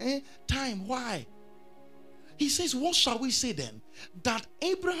 Why? Time, why? He says, what shall we say then? That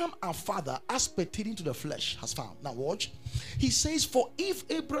Abraham our father, as pertaining to the flesh, has found. Now watch. He says, for if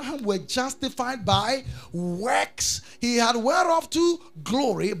Abraham were justified by works, he had whereof to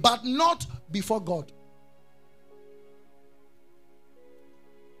glory, but not before God.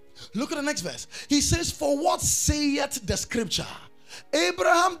 Look at the next verse. He says, for what saith the scripture?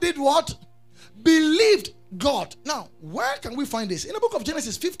 Abraham did what? Believed God. Now, where can we find this? In the book of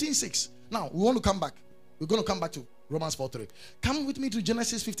Genesis 15:6. Now, we want to come back. We're going to come back to Romans 4:3. Come with me to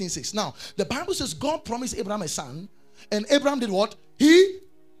Genesis 15:6. Now, the Bible says God promised Abraham a son, and Abraham did what? He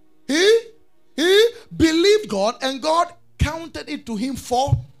believed God, and God counted it to him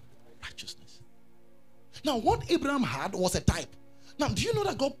for righteousness. Now, what Abraham had was a type. Now, do you know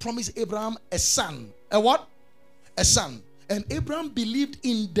that God promised Abraham a son? A what? A son. And Abraham believed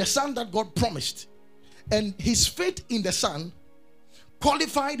in the son that God promised. And his faith in the son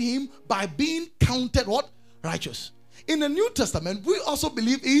qualified him by being counted what? Righteous. In the New Testament, we also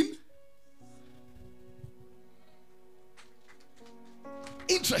believe in.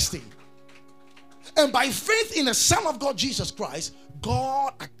 Interesting. And by faith in the Son of God, Jesus Christ,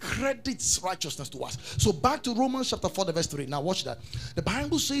 God accredits righteousness to us. So back to Romans chapter 4, verse 3. Now watch that. The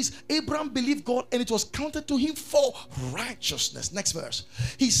Bible says Abraham believed God and it was counted to him for righteousness. Next verse.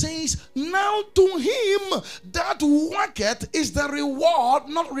 He says, now to him that worketh is the reward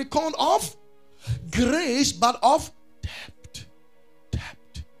not reckoned of grace but of debt.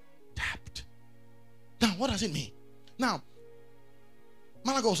 Debt. Now what does it mean? Now,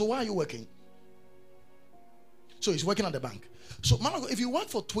 man of God, so why are you working? So he's working at the bank. So, man of God, if you work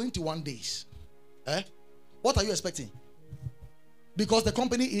for 21 days, what are you expecting? Because the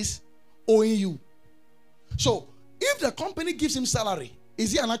company is owing you. So, if the company gives him salary,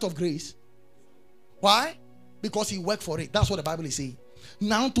 is he an act of grace? Why? Because he worked for it. That's what the Bible is saying.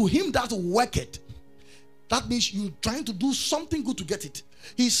 Now, to him that worketh, that means you're trying to do something good to get it.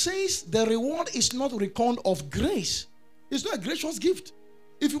 He says the reward is not reckoned of grace. It's not a gracious gift.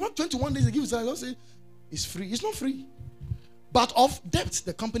 If you work 21 days, they give you salary, don't say it's free. It's not free. But of debts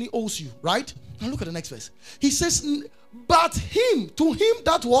the company owes you, right? Now look at the next verse. He says, but him, to him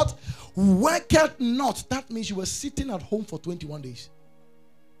that what? Worketh not. That means you were sitting at home for 21 days.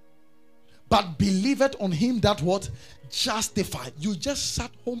 But believeth on him that what? Justified. You just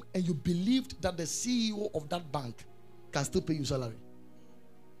sat home and you believed that the CEO of that bank can still pay you salary.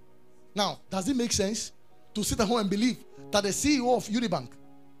 Now, does it make sense to sit at home and believe that the CEO of Unibank,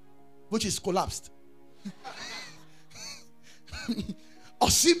 which is collapsed, or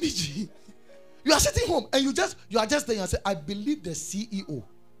CBG, you are sitting home and you are just there and say, I believe the CEO.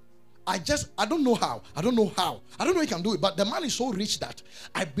 I don't know how. I don't know he can do it. But the man is so rich that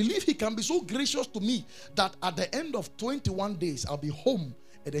I believe he can be so gracious to me that at the end of 21 days, I'll be home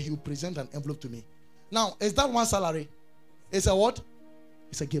and then he will present an envelope to me. Now, is that one salary? It's a what?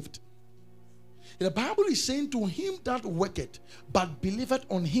 It's a gift. The Bible is saying to him that worketh, but believeth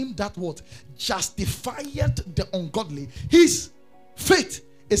on him that what? Justifieth the ungodly. His faith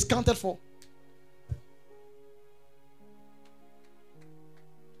is counted for.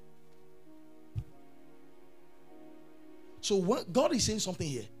 So what God is saying something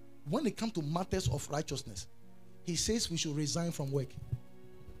here. When it comes to matters of righteousness, He says we should resign from work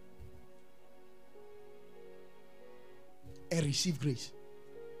and receive grace.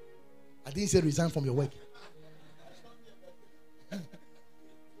 I didn't say resign from your work.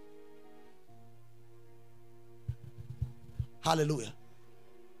 Hallelujah.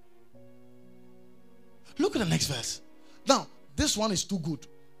 Look at the next verse. Now, this one is too good.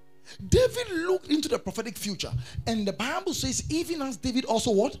 David looked into the prophetic future, and the Bible says, even as David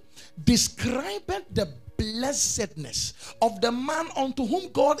also what? Described the blessedness of the man unto whom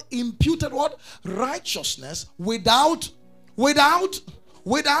God imputed what? Righteousness without. Look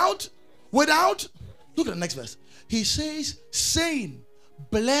at the next verse. He says, saying,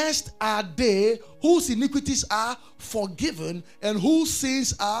 blessed are they whose iniquities are forgiven and whose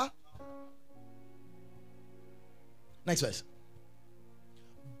sins are. Next verse.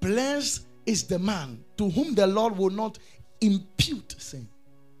 Blessed is the man to whom the Lord will not impute sin.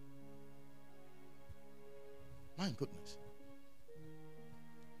 My goodness.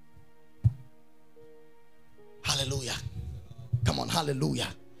 Hallelujah. Come on, hallelujah.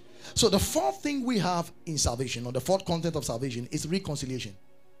 So the fourth thing we have in salvation, or the fourth content of salvation, is reconciliation.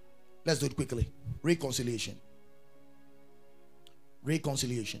 Let's do it quickly. Reconciliation.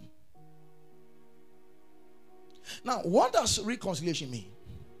 Reconciliation. Now, what does reconciliation mean?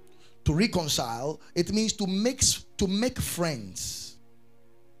 To reconcile, it means to make friends.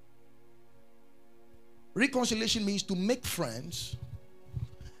 Reconciliation means to make friends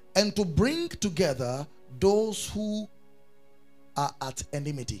and to bring together those who are at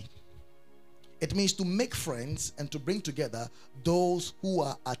enmity. It means to make friends and to bring together those who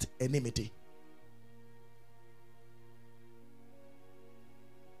are at enmity.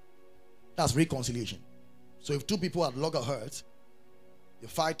 That's reconciliation. So if two people at loggerheads, you're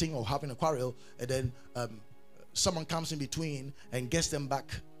fighting or having a quarrel, and then someone comes in between and gets them back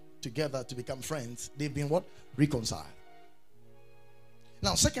together to become friends, they've been what? Reconciled.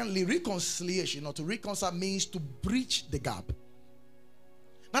 Now, secondly, reconciliation, or to reconcile, means to bridge the gap.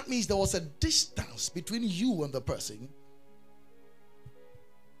 That means there was a distance between you and the person,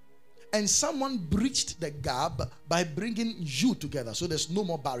 and someone bridged the gap by bringing you together, so there's no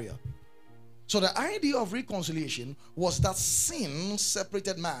more barrier. So the idea of reconciliation was that sin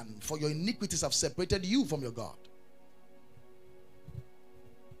separated man, for your iniquities have separated you from your God.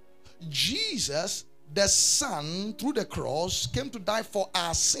 Jesus, the Son, through the cross, came to die for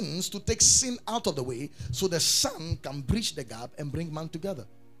our sins, to take sin out of the way, so the Son can bridge the gap and bring man together.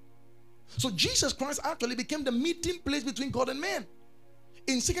 So Jesus Christ actually became the meeting place between God and man.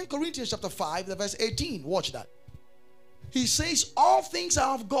 In 2 Corinthians chapter 5, verse 18, watch that. He says, all things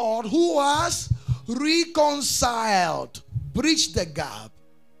are of God, who has reconciled, bridged the gap,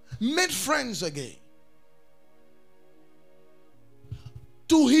 made friends again,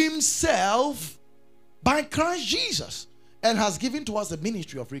 to himself by Christ Jesus, and has given to us the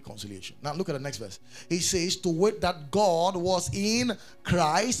ministry of reconciliation. Now look at the next verse. He says, to wit that God was in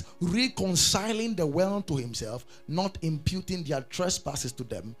Christ, reconciling the world to himself, not imputing their trespasses to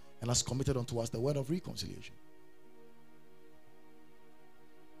them, and has committed unto us the word of reconciliation.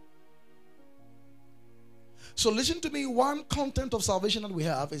 So listen to me. One content of salvation that we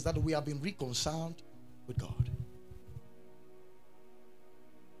have is that we have been reconciled with God.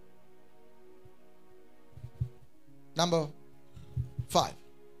 Number 5,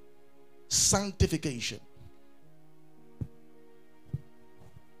 sanctification.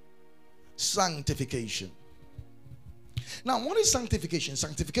 Sanctification. Now, what is sanctification?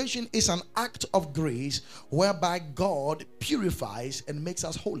 Sanctification is an act of grace whereby God purifies and makes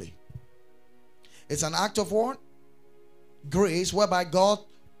us holy. It's an act of what? Grace, whereby God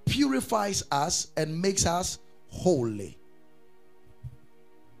purifies us and makes us holy.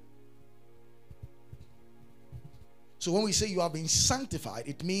 So when we say you have been sanctified,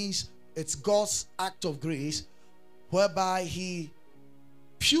 it means it's God's act of grace whereby he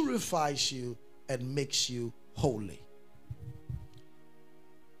purifies you and makes you holy.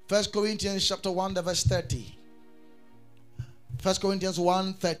 1 Corinthians chapter 1, verse 30. 1 Corinthians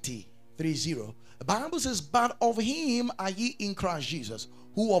 1:30, 30. The Bible says, but of him are ye in Christ Jesus,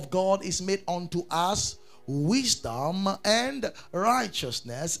 who of God is made unto us wisdom and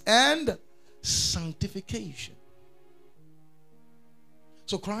righteousness and sanctification.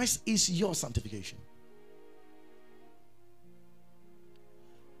 So Christ is your sanctification.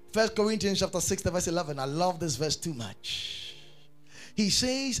 1 Corinthians chapter 6, verse 11. I love this verse too much. He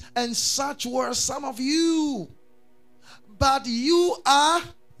says, and such were some of you, but you are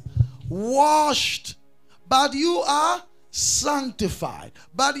washed, but you are sanctified,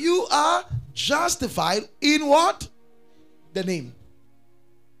 but you are justified in what? the name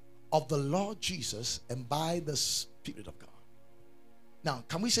of the Lord Jesus and by the Spirit of God. Now,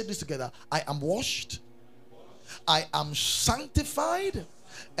 can we say this together? I am washed, I am sanctified,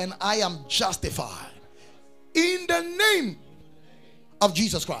 and I am justified in the name of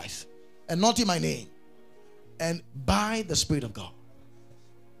Jesus Christ, and not in my name, and by the Spirit of God.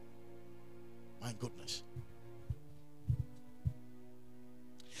 My goodness.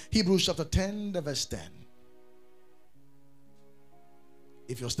 Hebrews chapter 10, the verse 10.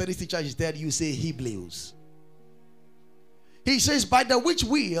 If your study teacher is dead, you say Hebrews. He says, by the which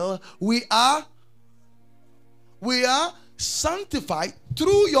will we are sanctified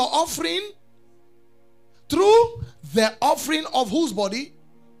through your offering, through the offering of whose body?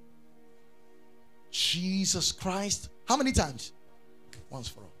 Jesus Christ. How many times? Once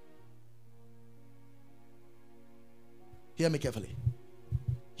for all. Hear me carefully.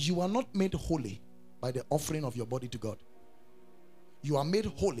 You are not made holy by the offering of your body to God. You are made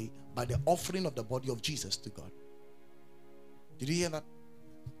holy by the offering of the body of Jesus to God. Did you hear that?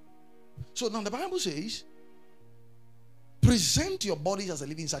 So now the Bible says, present your bodies as a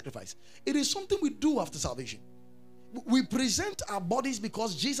living sacrifice. It is something we do after salvation. We present our bodies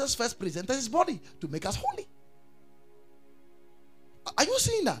because Jesus first presented his body to make us holy. Are you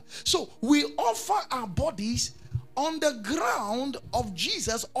seeing that? So we offer our bodies on the ground of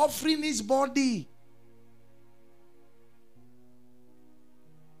Jesus offering his body.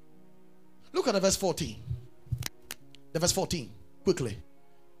 Look at the verse 14. The verse 14, quickly.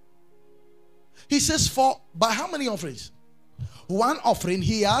 He says, for by how many offerings? One offering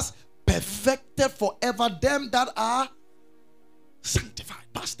he has perfected forever them that are sanctified.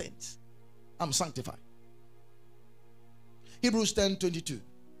 Past tense. I'm sanctified. Hebrews 10:22.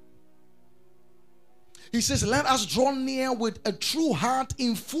 He says, let us draw near with a true heart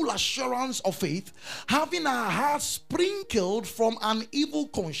in full assurance of faith, having our hearts sprinkled from an evil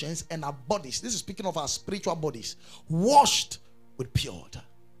conscience and our bodies, this is speaking of our spiritual bodies, washed with pure water.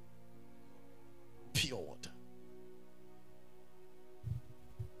 Pure water.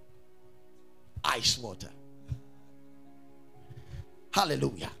 Ice water.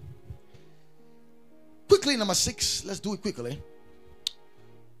 Hallelujah. Quickly, number 6. Let's do it quickly.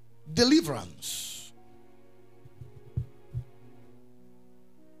 Deliverance.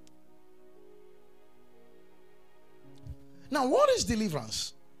 Now, what is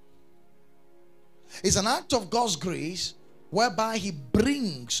deliverance? It's an act of God's grace whereby he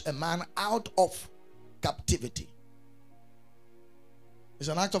brings a man out of captivity. It's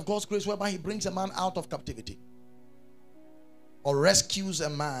an act of God's grace whereby he brings a man out of captivity or rescues a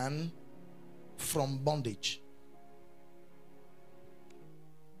man from bondage.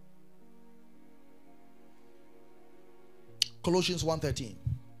 Colossians 1:13.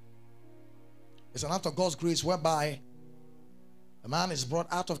 It's an act of God's grace whereby a man is brought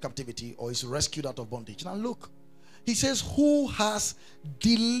out of captivity or is rescued out of bondage. Now look, he says, who has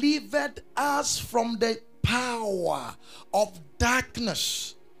delivered us from the power of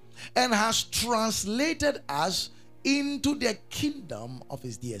darkness and has translated us into the kingdom of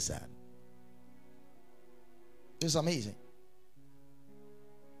his dear son. It's amazing.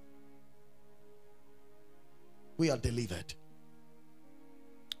 We are delivered.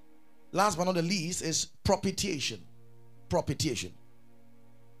 Last but not the least is propitiation. Propitiation.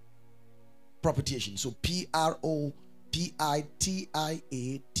 Propitiation. So Propitiation.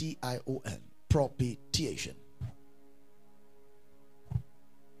 Propitiation.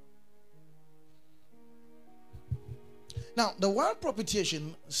 Now, the word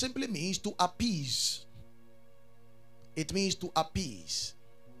propitiation simply means to appease. It means to appease.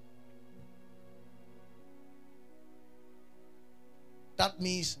 That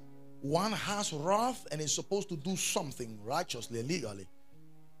means one has wrath and is supposed to do something righteously, legally.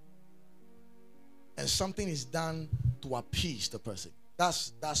 And something is done to appease the person.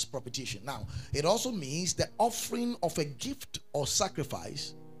 That's propitiation. Now, it also means the offering of a gift or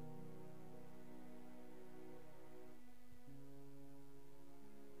sacrifice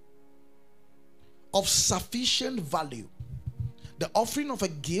of sufficient value. The offering of a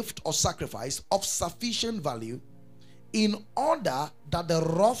gift or sacrifice of sufficient value in order that the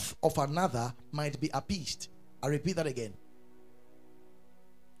wrath of another might be appeased. I repeat that again.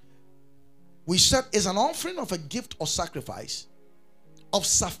 We said it's an offering of a gift or sacrifice of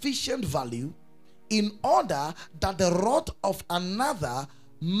sufficient value in order that the wrath of another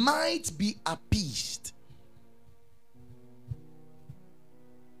might be appeased.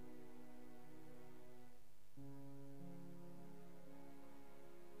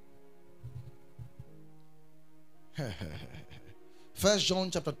 First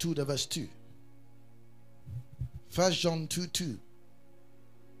John chapter 2, the verse 2. 1 John 2:2.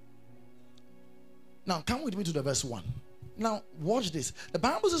 Now, come with me to the verse 1. Now, watch this. The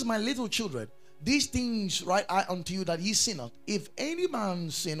Bible says, my little children, these things write I unto you, that ye sin not. If any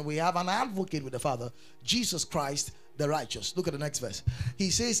man sin, we have an advocate with the Father, Jesus Christ the righteous. Look at the next verse. He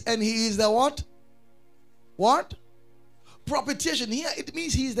says, and he is the what? What? Propitiation. Here it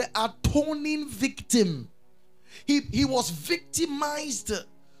means he is the atoning victim. He was victimized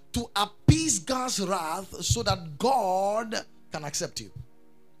to appease God's wrath so that God can accept you.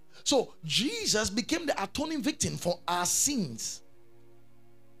 So Jesus became the atoning victim for our sins.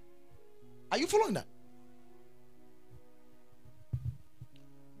 Are you following that?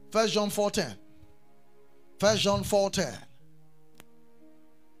 1 John 4:10. 1 John 4:10.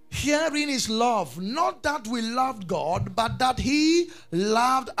 Herein is love, not that we loved God, but that he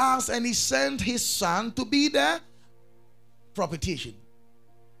loved us and he sent his son to be the propitiation.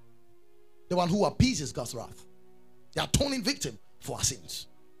 The one who appeases God's wrath. The atoning victim for our sins.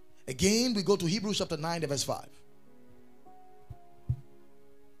 Again, we go to Hebrews chapter 9, verse 5.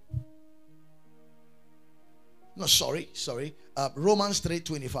 No, sorry. Romans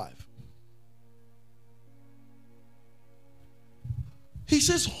 3:25. He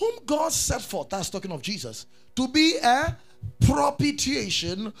says, whom God set forth, that's talking of Jesus, to be a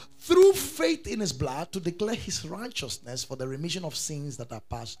propitiation through faith in his blood, to declare his righteousness for the remission of sins that are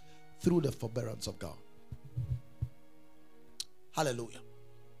passed through the forbearance of God. Hallelujah.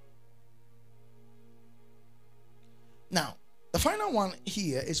 Now, the final one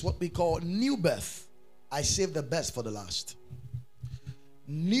here is what we call new birth. I saved the best for the last.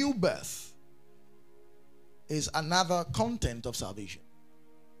 New birth is another content of salvation.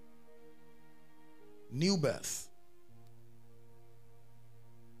 New birth.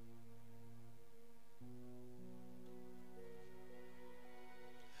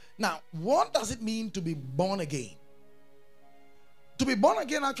 Now, what does it mean to be born again? To be born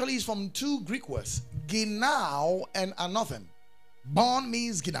again actually is from two Greek words, ginao and anothem. Born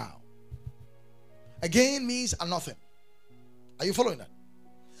means ginao. Again means anothem. Are you following that?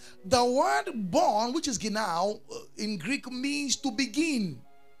 The word born, which is ginao, in Greek means to begin.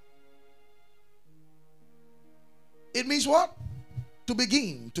 It means what? To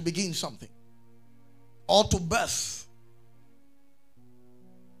begin something. Or to birth.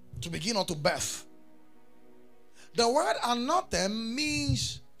 To begin or to birth. The word anothem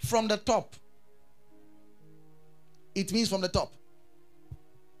means from the top. It means from the top.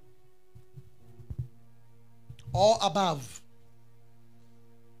 Or above.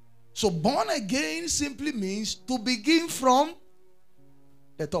 So born again simply means to begin from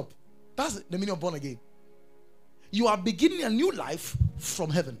the top. That's the meaning of born again. You are beginning a new life from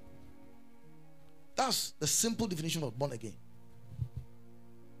heaven. That's the simple definition of born again.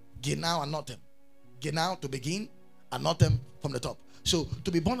 Ginao, anothem. Ginao, to begin, anothem, from the top. So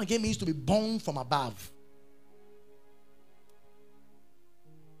to be born again means to be born from above.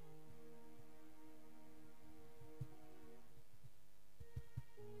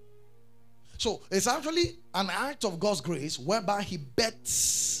 So it's actually an act of God's grace whereby he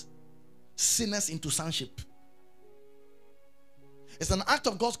bets sinners into sonship. It's an act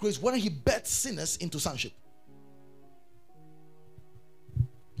of God's grace when he bets sinners into sonship.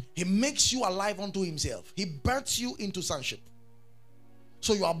 He makes you alive unto himself. He births you into sonship.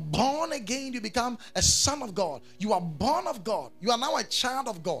 So you are born again. You become a son of God. You are born of God. You are now a child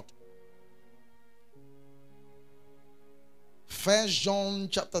of God. 1 John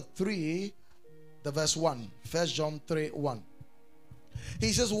chapter 3, the verse 1. 1 John 3:1.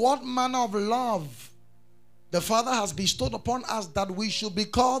 He says, what manner of love the Father has bestowed upon us, that we should be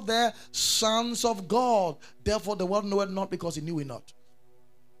called the sons of God. Therefore the world knoweth not, because he knew it not.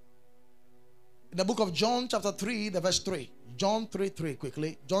 In the book of John chapter 3, the verse 3. John 3:3,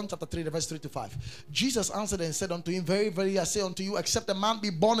 quickly. John chapter 3, the verse 3 to 5. Jesus answered and said unto him, very, very, I say unto you, except a man be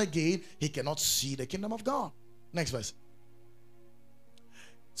born again, he cannot see the kingdom of God. Next verse.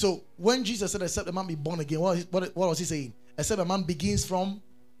 So when Jesus said, except a man be born again, what was he saying? Except a man begins from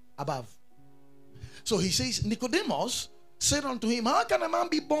above. So he says, Nicodemus said unto him, how can a man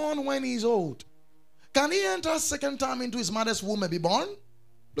be born when he is old? Can he enter a second time into his mother's womb and be born?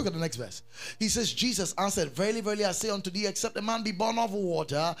 Look at the next verse. He says, Jesus answered, verily, verily, I say unto thee, except a man be born of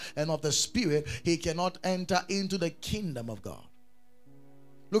water and of the Spirit, he cannot enter into the kingdom of God.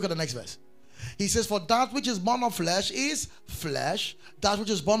 Look at the next verse. He says, for that which is born of flesh is flesh, that which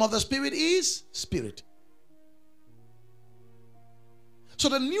is born of the Spirit is spirit. So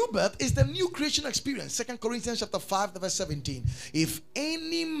the new birth is the new creation experience. 2 Corinthians chapter 5, the verse 17. If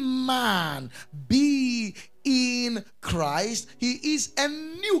any man be in Christ, he is a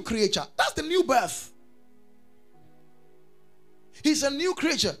new creature. That's the new birth. He's a new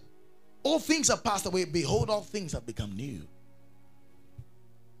creature. All things are passed away. Behold, all things have become new.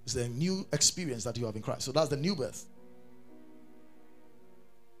 It's a new experience that you have in Christ. So that's the new birth.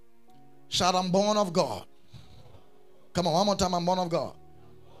 Shout, I'm born of God. Come on, one more time, I'm born of God.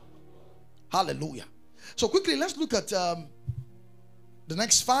 Hallelujah. So quickly, let's look at the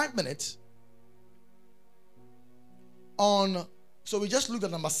next 5 minutes on, so we just looked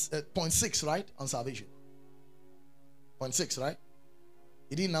at number point 6, right? On salvation. Point 6, right?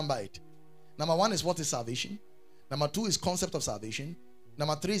 He didn't number it. Number 1 is what is salvation. Number 2 is concept of salvation.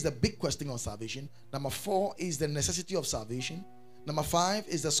 Number 3 is the big question on salvation. Number 4 is the necessity of salvation. Number 5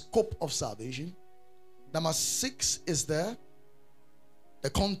 is the scope of salvation. Number 6 is the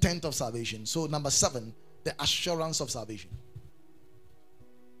content of salvation. So number 7, the assurance of salvation.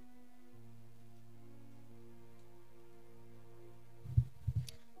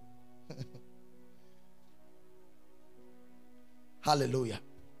 Hallelujah.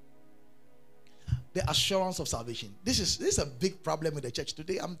 The assurance of salvation. This is a big problem in the church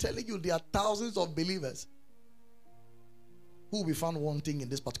today. I'm telling you, there are thousands of believers who will be found wanting in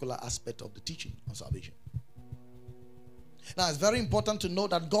this particular aspect of the teaching on salvation. Now, it's very important to know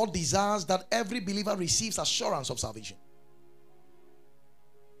that God desires that every believer receives assurance of salvation.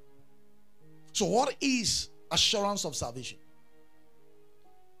 So what is assurance of salvation?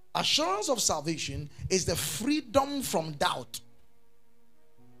 Assurance of salvation is the freedom from doubt.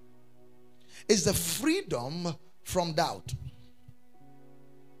 Is the freedom from doubt.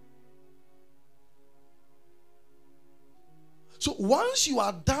 So once you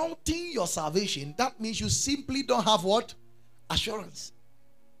are doubting your salvation, that means you simply don't have what? Assurance.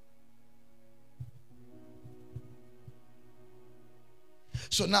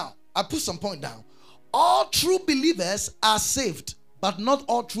 So now, I put some point down. All true believers are saved, but not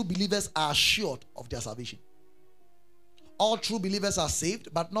all true believers are assured of their salvation. All true believers are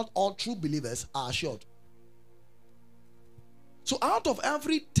saved, but not all true believers are assured. So out of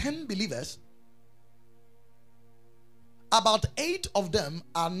every 10 believers, about 8 of them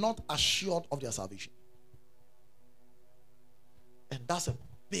are not assured of their salvation. And that's a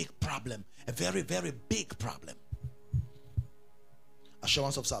big problem. A very, very big problem.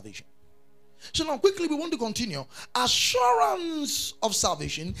 Assurance of salvation. So now quickly we want to continue. Assurance of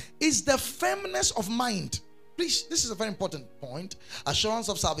salvation is the firmness of mind. Please, this is a very important point. Assurance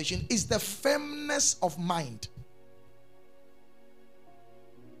of salvation is the firmness of mind.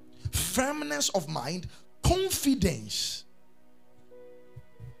 Firmness of mind, confidence.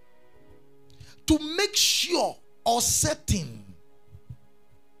 To make sure or certain.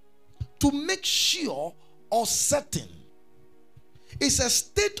 To make sure or certain. It's a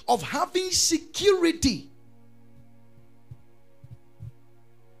state of having security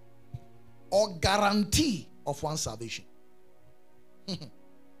or guarantee of one's salvation.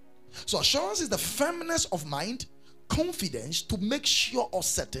 So assurance is the firmness of mind, confidence, to make sure or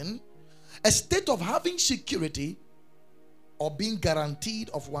certain, a state of having security or being guaranteed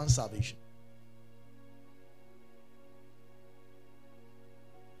of one's salvation.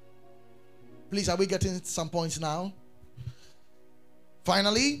 Please, are we getting some points now?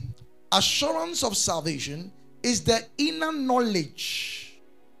 Finally, assurance of salvation is the inner knowledge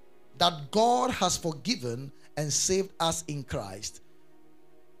that God has forgiven and saved us in Christ.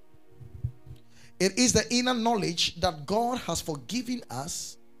 It is the inner knowledge that God has forgiven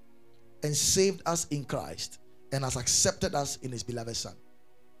us and saved us in Christ and has accepted us in His beloved Son.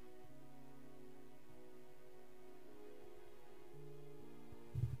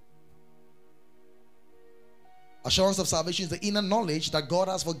 Assurance of salvation is the inner knowledge that God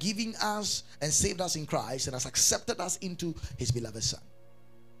has forgiven us and saved us in Christ and has accepted us into His beloved Son.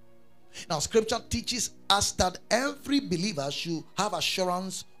 Now, Scripture teaches us that every believer should have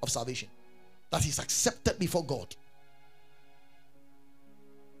assurance of salvation, that he's accepted before God.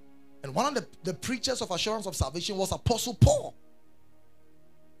 And one of the preachers of assurance of salvation was Apostle Paul.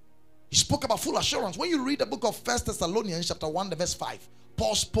 He spoke about full assurance. When you read the book of 1 Thessalonians chapter 1, the verse 5,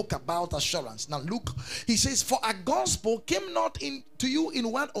 Paul spoke about assurance. Now look, he says, for our gospel came not to you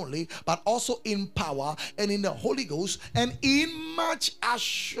in word only, but also in power and in the Holy Ghost and in much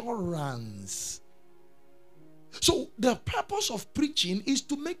assurance. So the purpose of preaching is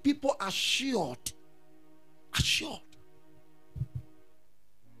to make people assured. Assured.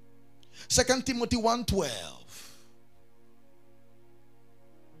 2 Timothy 1:12.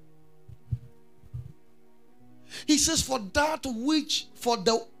 He says, for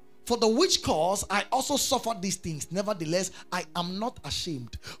For the which cause I also suffered these things. Nevertheless, I am not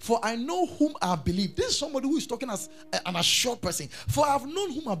ashamed. For I know whom I have believed. This is somebody who is talking as an assured person. For I have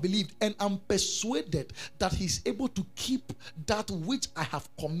known whom I believed, and am persuaded that he is able to keep that which I have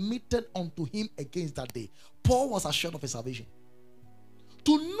committed unto him against that day. Paul was assured of his salvation.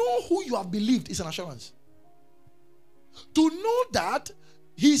 To know who you have believed is an assurance. To know that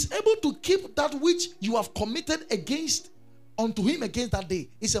he is able to keep that which you have committed unto him against that day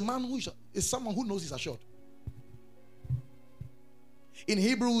is a man who is someone who knows he's assured. In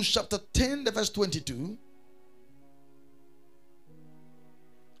Hebrews chapter 10, verse 22,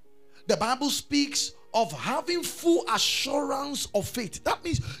 the Bible speaks of having full assurance of faith. That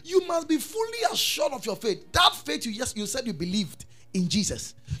means you must be fully assured of your faith. That faith you said you believed in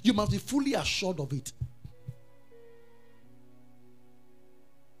Jesus, you must be fully assured of it.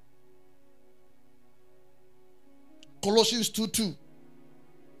 Colossians 2:2.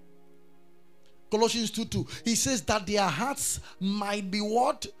 Colossians 2:2. He says that their hearts might be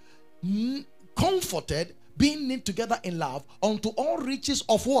what? Comforted, being knit together in love, unto all riches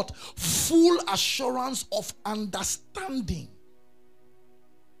of what? Full assurance of understanding.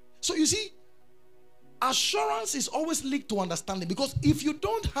 So you see, assurance is always linked to understanding, because if you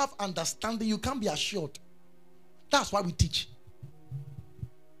don't have understanding, you can't be assured. That's why we teach.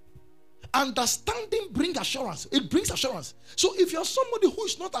 Understanding brings assurance. It brings assurance. So if you're somebody who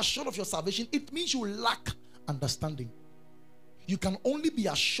is not assured of your salvation, it means you lack understanding. You can only be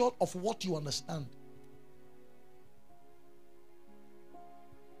assured of what you understand.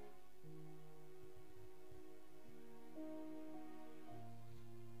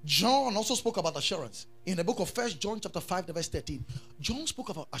 John also spoke about assurance. In the book of 1 John chapter 5, verse 13, John spoke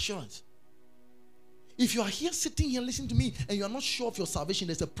about assurance. If you are here sitting here listening to me and you are not sure of your salvation,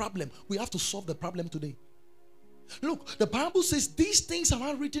 there's a problem. We have to solve the problem today. Look, the Bible says, these things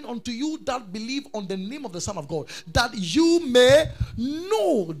are written unto you that believe on the name of the Son of God, that you may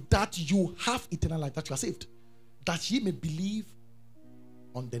know that you have eternal life, that you are saved, that ye may believe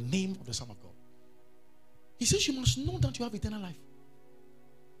on the name of the Son of God. He says you must know that you have eternal life.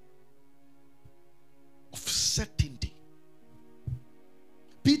 Of certainty.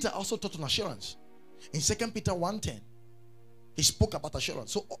 Peter also taught on assurance. In 2 Peter 1:10, he spoke about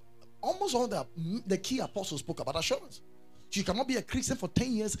assurance. So almost all the key apostles spoke about assurance. So you cannot be a Christian for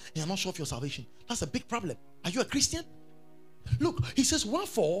 10 years and you're not sure of your salvation. That's a big problem. Are you a Christian? Look, he says,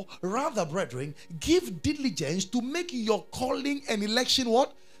 wherefore, rather, brethren, give diligence to make your calling and election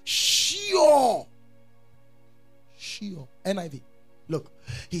what? Sure. Sure. NIV. Look,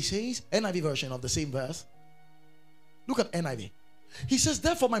 he says, NIV version of the same verse. Look at NIV. He says,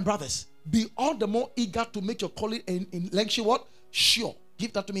 therefore, my brothers, be all the more eager to make your calling and election what? Sure.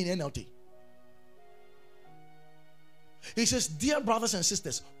 Give that to me in NLT. He says, dear brothers and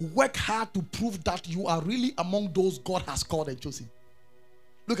sisters, work hard to prove that you are really among those God has called and chosen.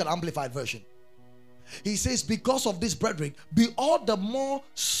 Look at Amplified version. He says, because of this, brethren, be all the more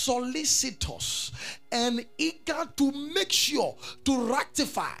solicitous and eager to make sure, to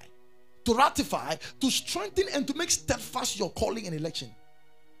ratify, to strengthen and to make steadfast your calling and election.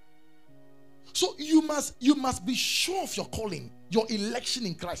 So you must be sure of your calling, your election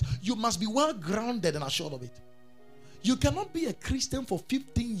in Christ. You must be well grounded and assured of it. You cannot be a Christian for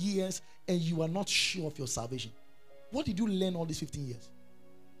 15 years and you are not sure of your salvation. What did you learn all these 15 years?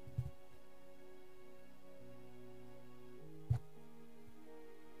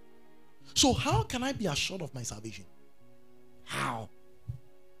 So how can I be assured of my salvation? How?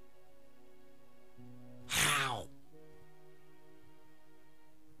 How?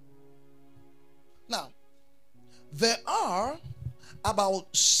 Now, there are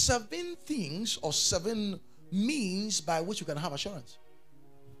about 7 things or 7 means by which you can have assurance.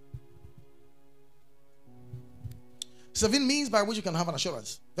 7 means by which you can have an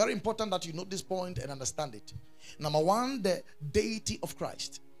assurance. Very important that you note this point and understand it. Number 1, the deity of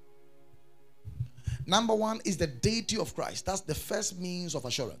Christ. Number 1 is the deity of Christ. That's the first means of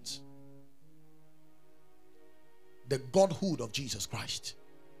assurance. The Godhood of Jesus Christ.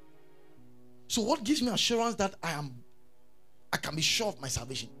 So what gives me assurance that I can be sure of my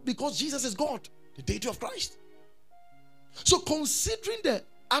salvation? Because Jesus is God, the deity of Christ. So considering the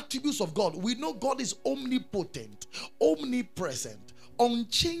attributes of God, we know God is omnipotent, omnipresent,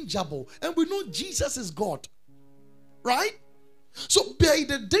 unchangeable, and we know Jesus is God. Right? So by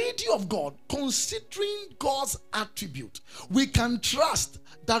the deity of God, considering God's attribute, we can trust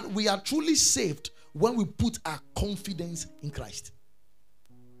that we are truly saved when we put our confidence in Christ.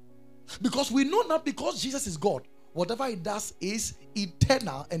 Because we know not because Jesus is God, whatever he does is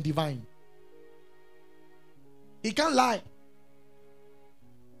eternal and divine. He can't lie.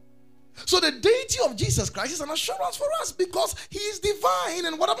 So the deity of Jesus Christ is an assurance for us because he is divine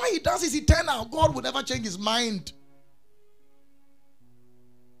and whatever he does is eternal. God will never change his mind.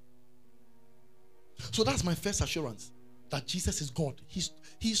 So that's my first assurance, that Jesus is God.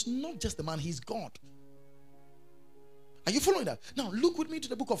 He's not just a man, he's God. Are you following that? Now look with me to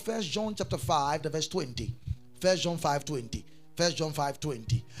the book of 1 John chapter 5, the verse 20. 1 John 5:20. 1 John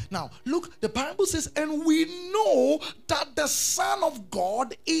 5:20. Now look, the Bible says, and we know that the Son of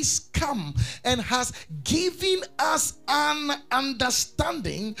God is come and has given us an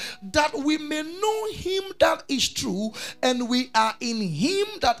understanding that we may know him that is true, and we are in him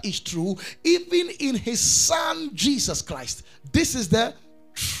that is true, even in his Son Jesus Christ. This is the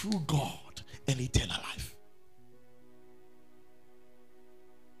true God and eternal life.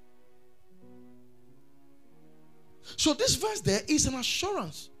 So this verse there is an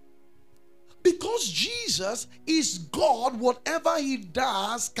assurance. Because Jesus is God, whatever he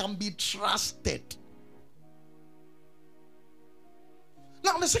does can be trusted.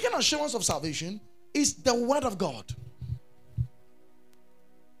 Now, the second assurance of salvation is the word of God.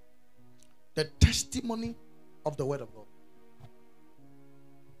 The testimony of the word of God.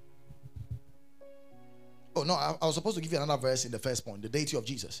 Oh, no, I was supposed to give you another verse in the first point, the deity of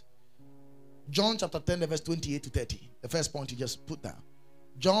Jesus. John chapter 10, the verse 28 to 30. The first point you just put down.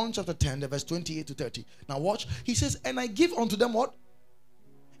 John chapter 10, the verse 28 to 30. Now watch. He says, and I give unto them what?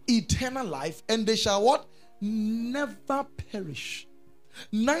 Eternal life, and they shall what? Never perish.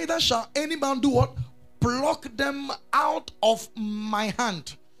 Neither shall any man do what? Pluck them out of my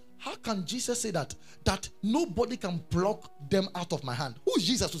hand. How can Jesus say that? That nobody can pluck them out of my hand. Who is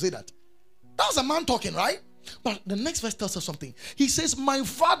Jesus to say that? That's a man talking, right? But the next verse tells us something. He says, my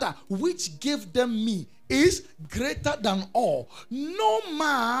Father which gave them me is greater than all. No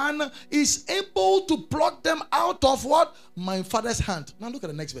man is able to pluck them out of what? My Father's hand. Now look at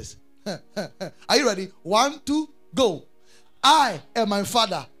the next verse. Are you ready? 1, 2, go. I and my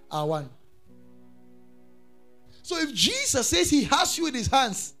Father are one. So if Jesus says he has you in his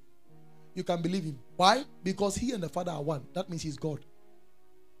hands, you can believe him. Why? Because he and the Father are one. That means he's God.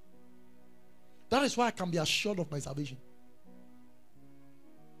 That is why I can be assured of my salvation.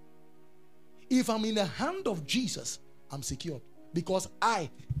 If I'm in the hand of Jesus, I'm secured. Because I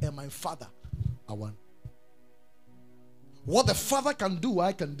and my Father are one. What the Father can do,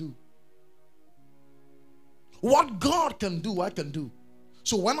 I can do. What God can do, I can do.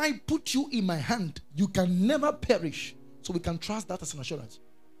 So when I put you in my hand, you can never perish. So we can trust that as an assurance.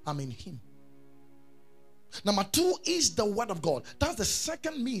 I'm in him. Number 2 is the word of God. That's the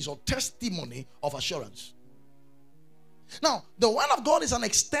second means or testimony of assurance. Now, the word of God is an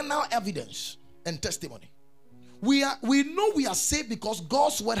external evidence and testimony. We know we are saved because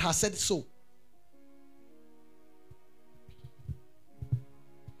God's word has said so.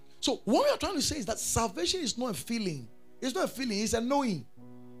 So what we are trying to say is that salvation is not a feeling. It's not a feeling, it's a knowing.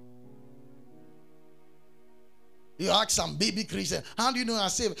 You ask some baby Christian, how do you know I'm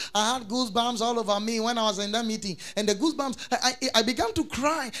saved? I had goosebumps all over me when I was in that meeting. And the goosebumps, I began to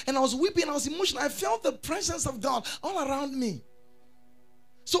cry. And I was weeping, I was emotional. I felt the presence of God all around me.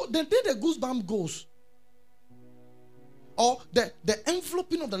 So the day the goosebump goes, or the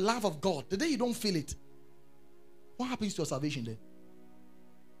enveloping of the love of God, the day you don't feel it, what happens to your salvation then?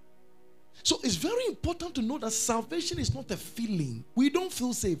 So it's very important to know that salvation is not a feeling. We don't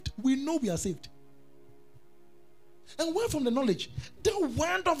feel saved. We know we are saved. And where from the knowledge? The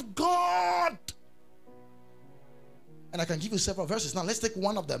word of God. And I can give you several verses. Now let's take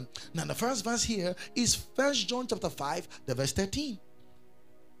one of them. Now the first verse here is 1 John chapter 5, the verse 13.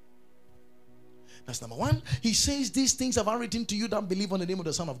 That's number 1. He says, these things have I written to you that believe on the name of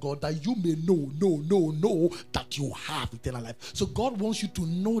the Son of God, that you may know that you have eternal life. So God wants you to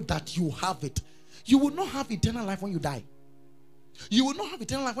know that you have it. You will not have eternal life when you die. You will not have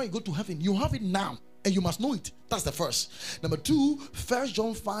eternal life when you go to heaven. You have it now. And you must know it. That's the first. Number 2, 1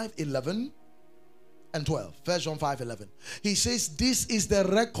 John 5, 11 and 12. 1 John 5, 11. He says, this is the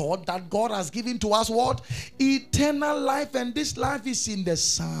record that God has given to us. What? Eternal life. And this life is in the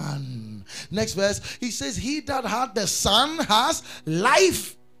Son. Next verse. He says, he that had the Son has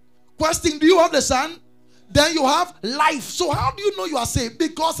life. Question, do you have the Son? Then you have life. So how do you know you are saved?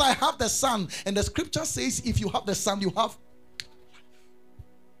 Because I have the Son. And the scripture says, if you have the Son, you have.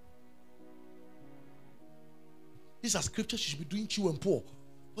 These are scriptures you should be doing chew and pour.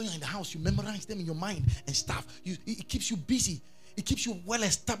 When you're in the house, you memorize them in your mind and stuff. It keeps you busy. It keeps you well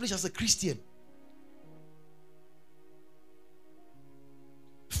established as a Christian.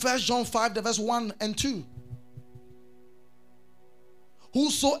 1 John 5, the verse 1 and 2.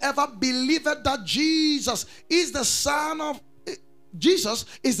 Whosoever believeth that Jesus is the Son of Jesus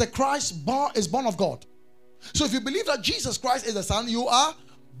is the Christ is born of God. So if you believe that Jesus Christ is the Son, you are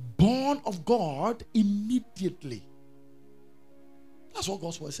born of God immediately. That's what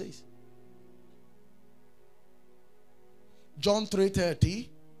God's word says. John 3:30.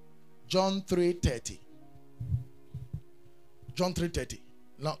 John 3:30. John 3:30.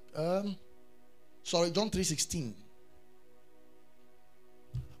 No, John 3:16.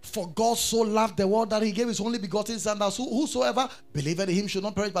 For God so loved the world that he gave his only begotten Son, that whosoever believeth in him should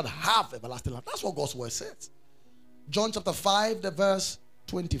not perish but have everlasting life. That's what God's word says. John chapter 5, the verse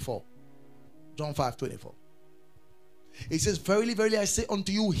 24. John 5:24. It says, verily, verily, I say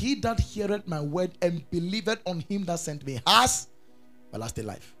unto you, he that heareth my word and believeth on him that sent me has everlasting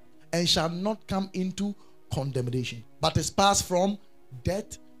life, and shall not come into condemnation, but is passed from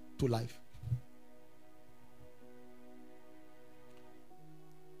death to life.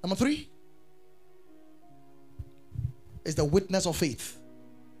 Number 3 is the witness of faith.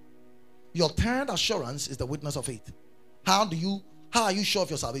 Your third assurance is the witness of faith. How are you sure of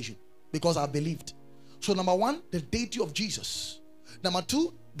your salvation? Because I believed. So number 1, the deity of Jesus. Number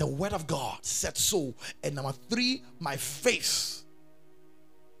 2, the word of God said so. And number 3, my faith.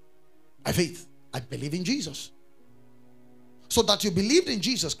 My faith. I believe in Jesus. So that you believed in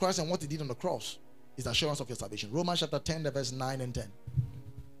Jesus Christ and what he did on the cross is the assurance of your salvation. Romans chapter 10, the verse 9 and 10.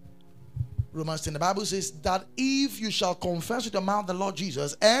 Romans 10, the Bible says that if you shall confess with your mouth the Lord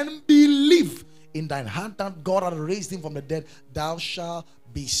Jesus and believe in thine heart that God hath raised him from the dead, thou shalt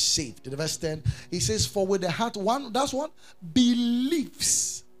be saved. In verse 10, he says, for with the heart one, that's what?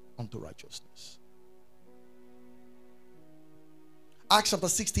 Believes unto righteousness. Acts chapter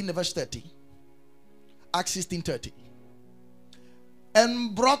 16, the verse 30. Acts 16:30.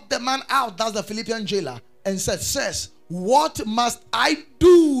 And brought the man out, that's the Philippian jailer, and says, what must I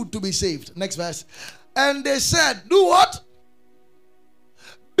do to be saved? Next verse. And they said, do what?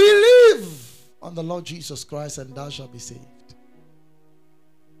 Believe on the Lord Jesus Christ and thou shalt be saved.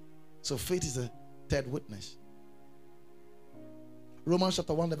 So faith is the third witness. Romans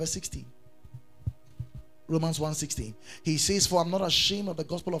chapter 1, verse 16. Romans 1:16. He says, for I'm not ashamed of the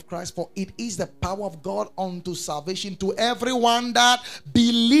gospel of Christ, for it is the power of God unto salvation to everyone that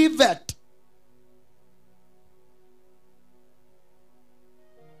believeth.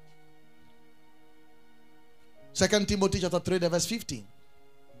 Second Timothy chapter 3, verse 15.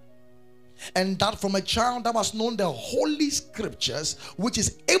 And that from a child that was known the holy scriptures, which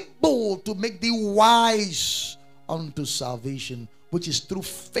is able to make thee wise unto salvation, which is through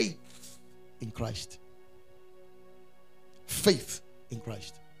faith in Christ. Faith in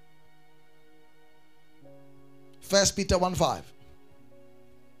Christ. 1 Peter 1:5.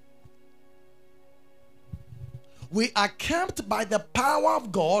 We are kept by the power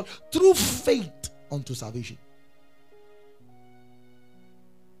of God through faith unto salvation.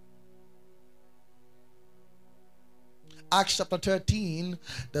 Acts chapter 13,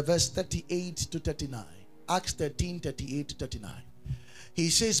 the verse 38 to 39. Acts 13, 38 to 39. He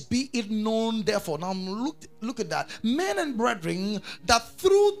says, be it known therefore. Now look at that. Men and brethren, that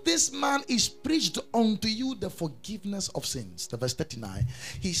through this man is preached unto you the forgiveness of sins. The verse 39.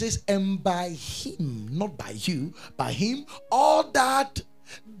 He says, and by him, not by you, by him, all that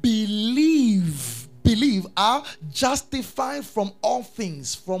believe are justified from all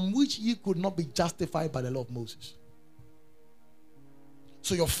things from which ye could not be justified by the law of Moses.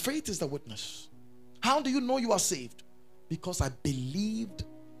 So your faith is the witness. How do you know you are saved? Because I believed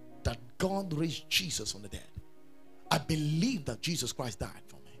that God raised Jesus from the dead. I believe that Jesus Christ died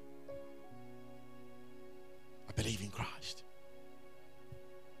for me. I believe in Christ.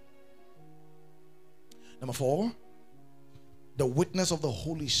 Number 4, the witness of the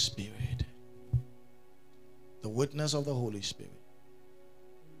Holy Spirit. The witness of the Holy Spirit.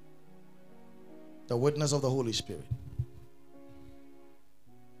 The witness of the Holy Spirit.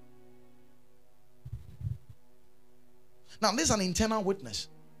 Now, this is an internal witness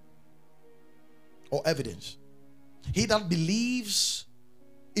or evidence. He that believes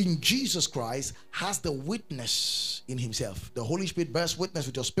in Jesus Christ has the witness in himself. The Holy Spirit bears witness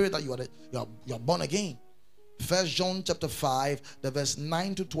with your spirit that you are born again. 1 John chapter 5, the verse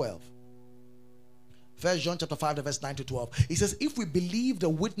 9 to 12. 1 John chapter 5, the verse 9 to 12. He says, if we believe the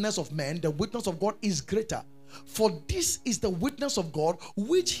witness of men, the witness of God is greater. For this is the witness of God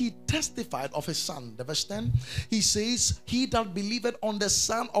which he testified of his Son. The verse 10, he says, he that believeth on the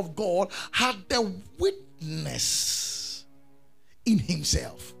Son of God had the witness in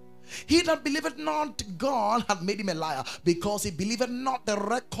himself. He that believeth not God had made him a liar, because he believeth not the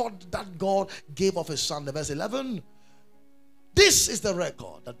record that God gave of his Son. The verse 11, this is the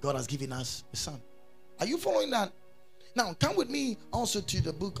record that God has given us, his Son. Are you following that? Now, come with me also to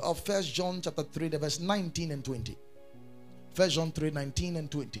the book of 1 John chapter 3, the verse 19 and 20. 1 John 3, 19 and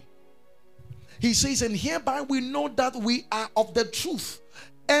 20. He says, and hereby we know that we are of the truth,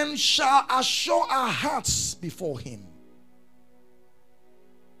 and shall assure our hearts before him.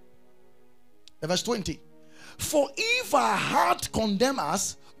 The verse 20. For if our heart condemn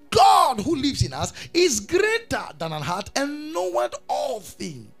us, God who lives in us is greater than our heart and knoweth all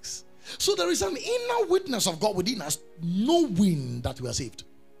things. So there is an inner witness of God within us, knowing that we are saved.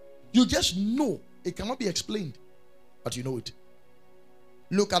 You just know. It cannot be explained, but you know it.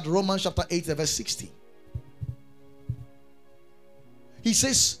 Look at Romans chapter 8, verse 16. He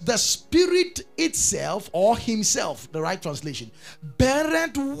says, the Spirit itself, or himself, the right translation,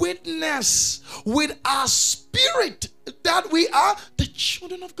 beareth witness with our spirit that we are the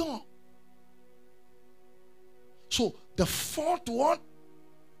children of God. So the fourth one,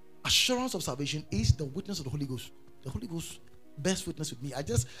 assurance of salvation, is the witness of the Holy Ghost. The Holy Ghost bears witness with me. I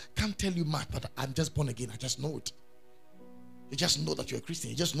just can't tell you much, but I'm just born again. I just know it. You just know that you're a Christian.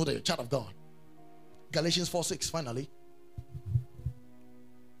 You just know that you're a child of God. Galatians 4:6, finally.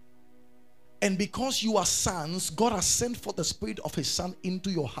 And because you are sons, God has sent forth the Spirit of his Son into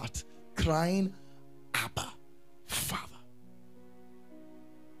your heart, crying, Abba, Father.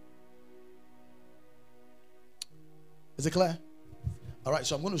 Is it clear? All right,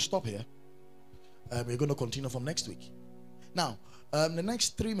 so I'm going to stop here. We're going to continue from next week. Now, the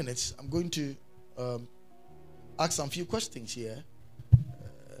next 3 minutes, I'm going to ask some few questions here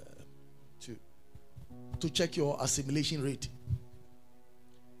to check your assimilation rate.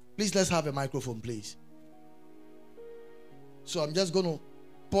 Please, let's have a microphone, please. So I'm just going to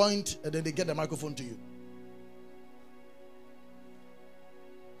point and then they get the microphone to you.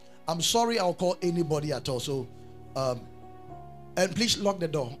 I'm sorry, I'll call anybody at all. So, and please lock the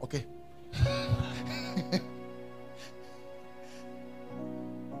door, okay?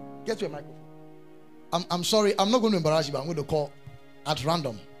 Get your microphone. I'm sorry, I'm not going to embarrass you, but I'm going to call at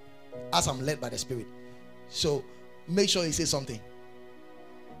random as I'm led by the Spirit. So make sure you say something.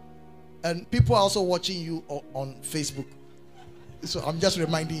 And people are also watching you on Facebook. So I'm just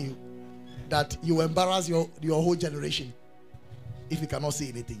reminding you that you embarrass your whole generation if you cannot say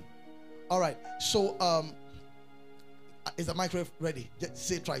anything. All right. So is the microphone ready? Just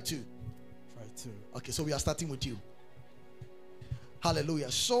say try two. Try two. Okay, so we are starting with you.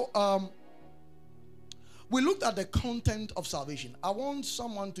 Hallelujah. So we looked at the content of salvation. I want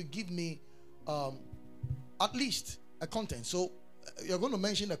someone to give me at least a content. So you're going to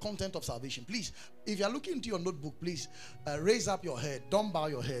mention the content of salvation. Please, if you're looking into your notebook, please raise up your head. Don't bow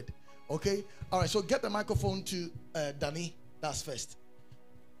your head. Okay? All right, so get the microphone to Danny. That's first.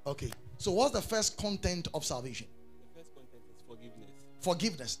 Okay. So what's the first content of salvation? The first content is forgiveness.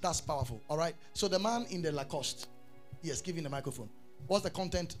 Forgiveness. That's powerful. All right. So the man in the Lacoste. Yes, give him the microphone. What's the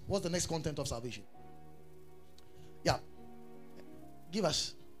content? What's the next content of salvation? Yeah. Give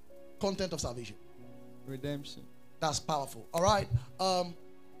us content of salvation. Redemption. That's powerful. All right.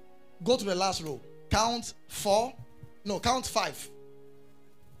 Go to the last row. Count 4. No, count 5.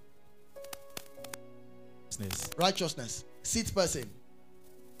 Righteousness. Sixth person.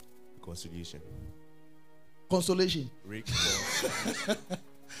 Reconciliation. Consolation. Reconciliation.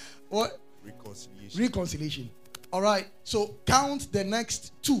 What? Reconciliation. Reconciliation. All right. So count the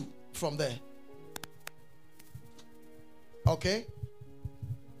next 2 from there. Okay.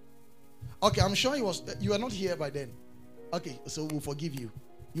 Okay, I'm sure you were not here by then. Okay, so we'll forgive you.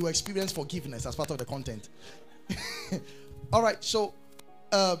 You experience forgiveness as part of the content. All right, so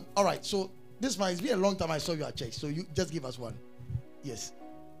this might be a long time I saw you at church. So you just give us one. Yes.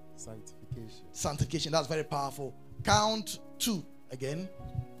 Sanctification. Sanctification. That's very powerful. Count 2 again.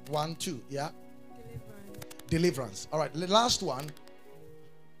 1, 2. Yeah. Deliverance. All right. The last one.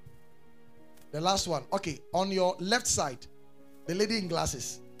 Okay. On your left side, the lady in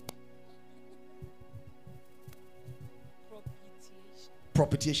glasses.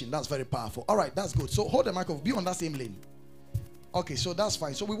 Propitiation. That's very powerful. All right, that's good. So hold the microphone. Be on that same lane. Okay, so that's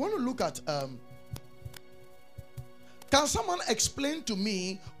fine. So we want to look at can someone explain to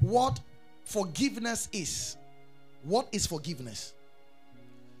me what forgiveness is? What is forgiveness?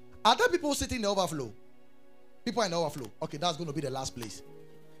 Are there people sitting in the overflow? People in the overflow. Okay, that's going to be the last place.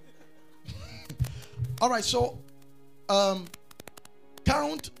 All right, so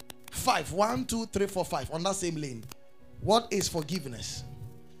count 5. 1, 2, 3, 4, 5 on that same lane. What is forgiveness?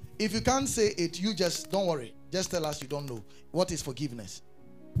 If you can't say it, you just don't worry. Just tell us you don't know. What is forgiveness?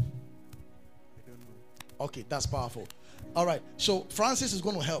 I don't know. Okay, that's powerful. All right. So Francis is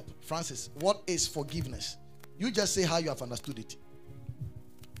going to help. Francis, what is forgiveness? You just say how you have understood it.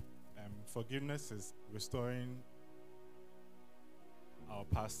 Forgiveness is restoring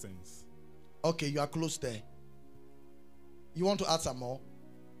past sins. Okay, you are close there. You want to add some more?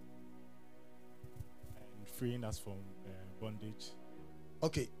 And freeing us from bondage.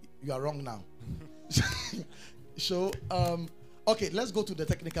 Okay, you are wrong now. So, okay, let's go to the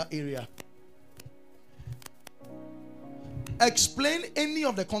technical area. Explain any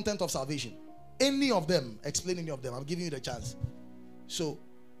of the content of salvation. Any of them. Explain any of them. I'm giving you the chance. So,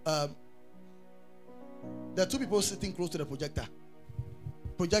 there are two people sitting close to the projector.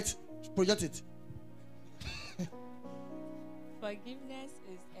 Project it. Forgiveness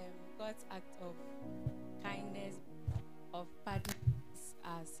is God's act of kindness, of pardoning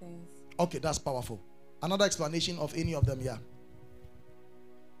our sins. Okay, that's powerful. Another explanation of any of them, yeah.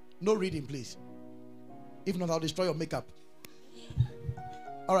 No reading, please. If not, I'll destroy your makeup.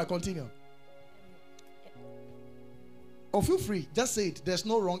 All right, continue. Oh, feel free. Just say it. There's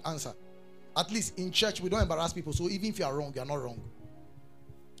no wrong answer. At least in church, we don't embarrass people. So even if you are wrong, you are not wrong.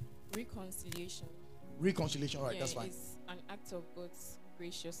 Reconciliation. Reconciliation, all right, that's fine. It's an act of God's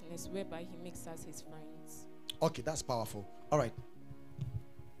graciousness whereby He makes us His friends. Okay, that's powerful. All right.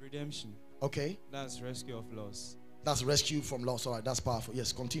 Redemption. Okay. That's rescue of loss. That's rescue from loss. All right, that's powerful.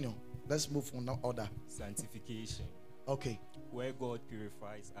 Yes, continue. Let's move on order. Sanctification. Okay. Where God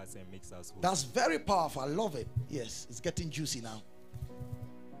purifies us and makes us holy. That's very powerful. I love it. Yes, it's getting juicy now.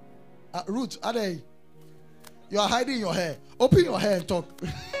 Ruth, Ade, you are hiding your hair. Open your hair and talk.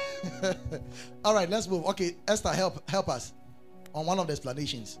 All right, let's move. Okay, Esther, help us on one of the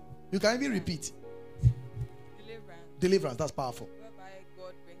explanations. You can even repeat. Deliverance. Deliverance, that's powerful. Whereby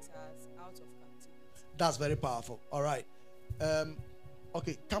God brings us out of captivity. That's very powerful. All right.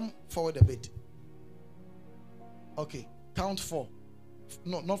 Okay, come forward a bit. Okay, count 4.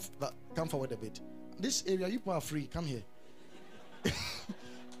 No, not that. Come forward a bit. This area, you people are free. Come here.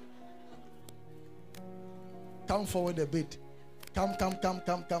 Come forward a bit. Come.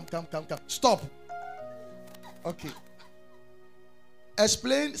 Stop. Okay.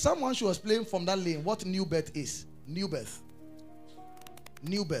 Explain. Someone should explain from that lane what new birth is. New birth.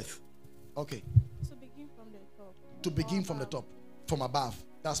 New birth. Okay. So begin from the top. To begin from the top. From above.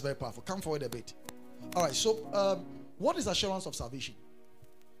 That's very powerful. Come forward a bit. All right. So, what is assurance of salvation?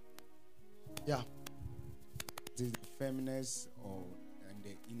 Yeah. It is the firmness and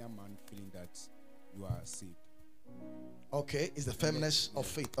the inner man feeling that you are saved. Okay, it's the firmness of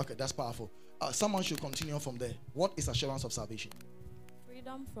faith. Okay, that's powerful. Someone should continue from there. What is assurance of salvation?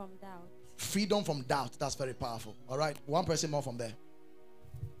 Freedom from doubt. Freedom from doubt. That's very powerful. All right, one person more from there.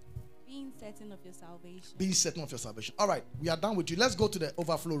 Being certain of your salvation. Being certain of your salvation. All right, we are done with you. Let's go to the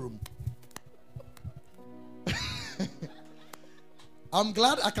overflow room. I'm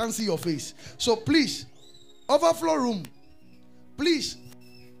glad I can't see your face. So please, overflow room. Please,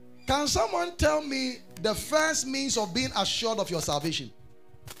 can someone tell me the first means of being assured of your salvation?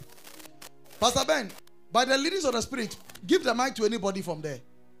 Pastor Ben, by the leadings of the Spirit, give the mic to anybody from there.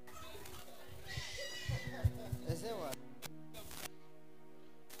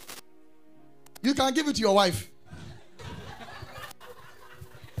 You can give it to your wife.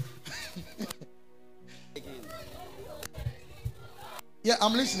 Yeah,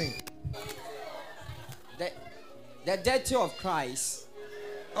 I'm listening. The deity of Christ.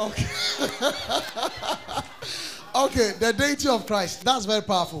 Okay. Okay, the deity of Christ. That's very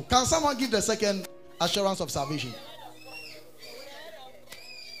powerful. Can someone give the second assurance of salvation?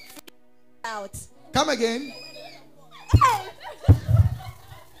 Out. Come again.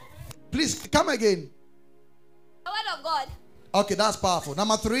 Please, come again. The word of God. Okay, that's powerful.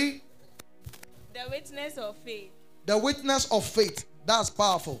 Number 3. The witness of faith. The witness of faith. That's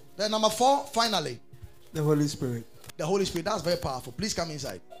powerful. Then number 4, finally. The Holy Spirit. The Holy Spirit. That's very powerful. Please come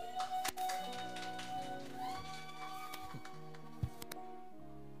inside.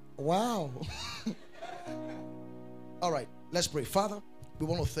 Wow. All right, let's pray. Father, we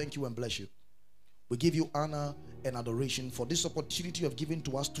want to thank you and bless you. We give you honor and adoration for this opportunity you have given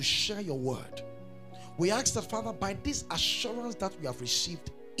to us to share your word. We ask that, Father, by this assurance that we have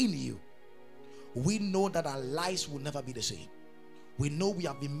received in you, we know that our lives will never be the same. We know we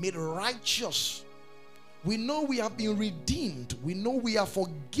have been made righteous. We know we have been redeemed. We know we are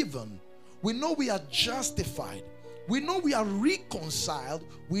forgiven. We know we are justified. We know we are reconciled.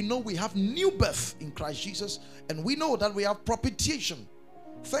 We know we have new birth in Christ Jesus. And we know that we have propitiation.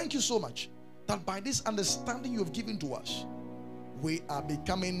 Thank you so much that by this understanding you have given to us, we are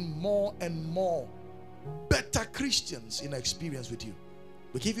becoming more and more better Christians in experience with you.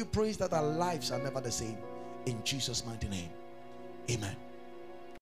 We give you praise that our lives are never the same. In Jesus' mighty name. Amen.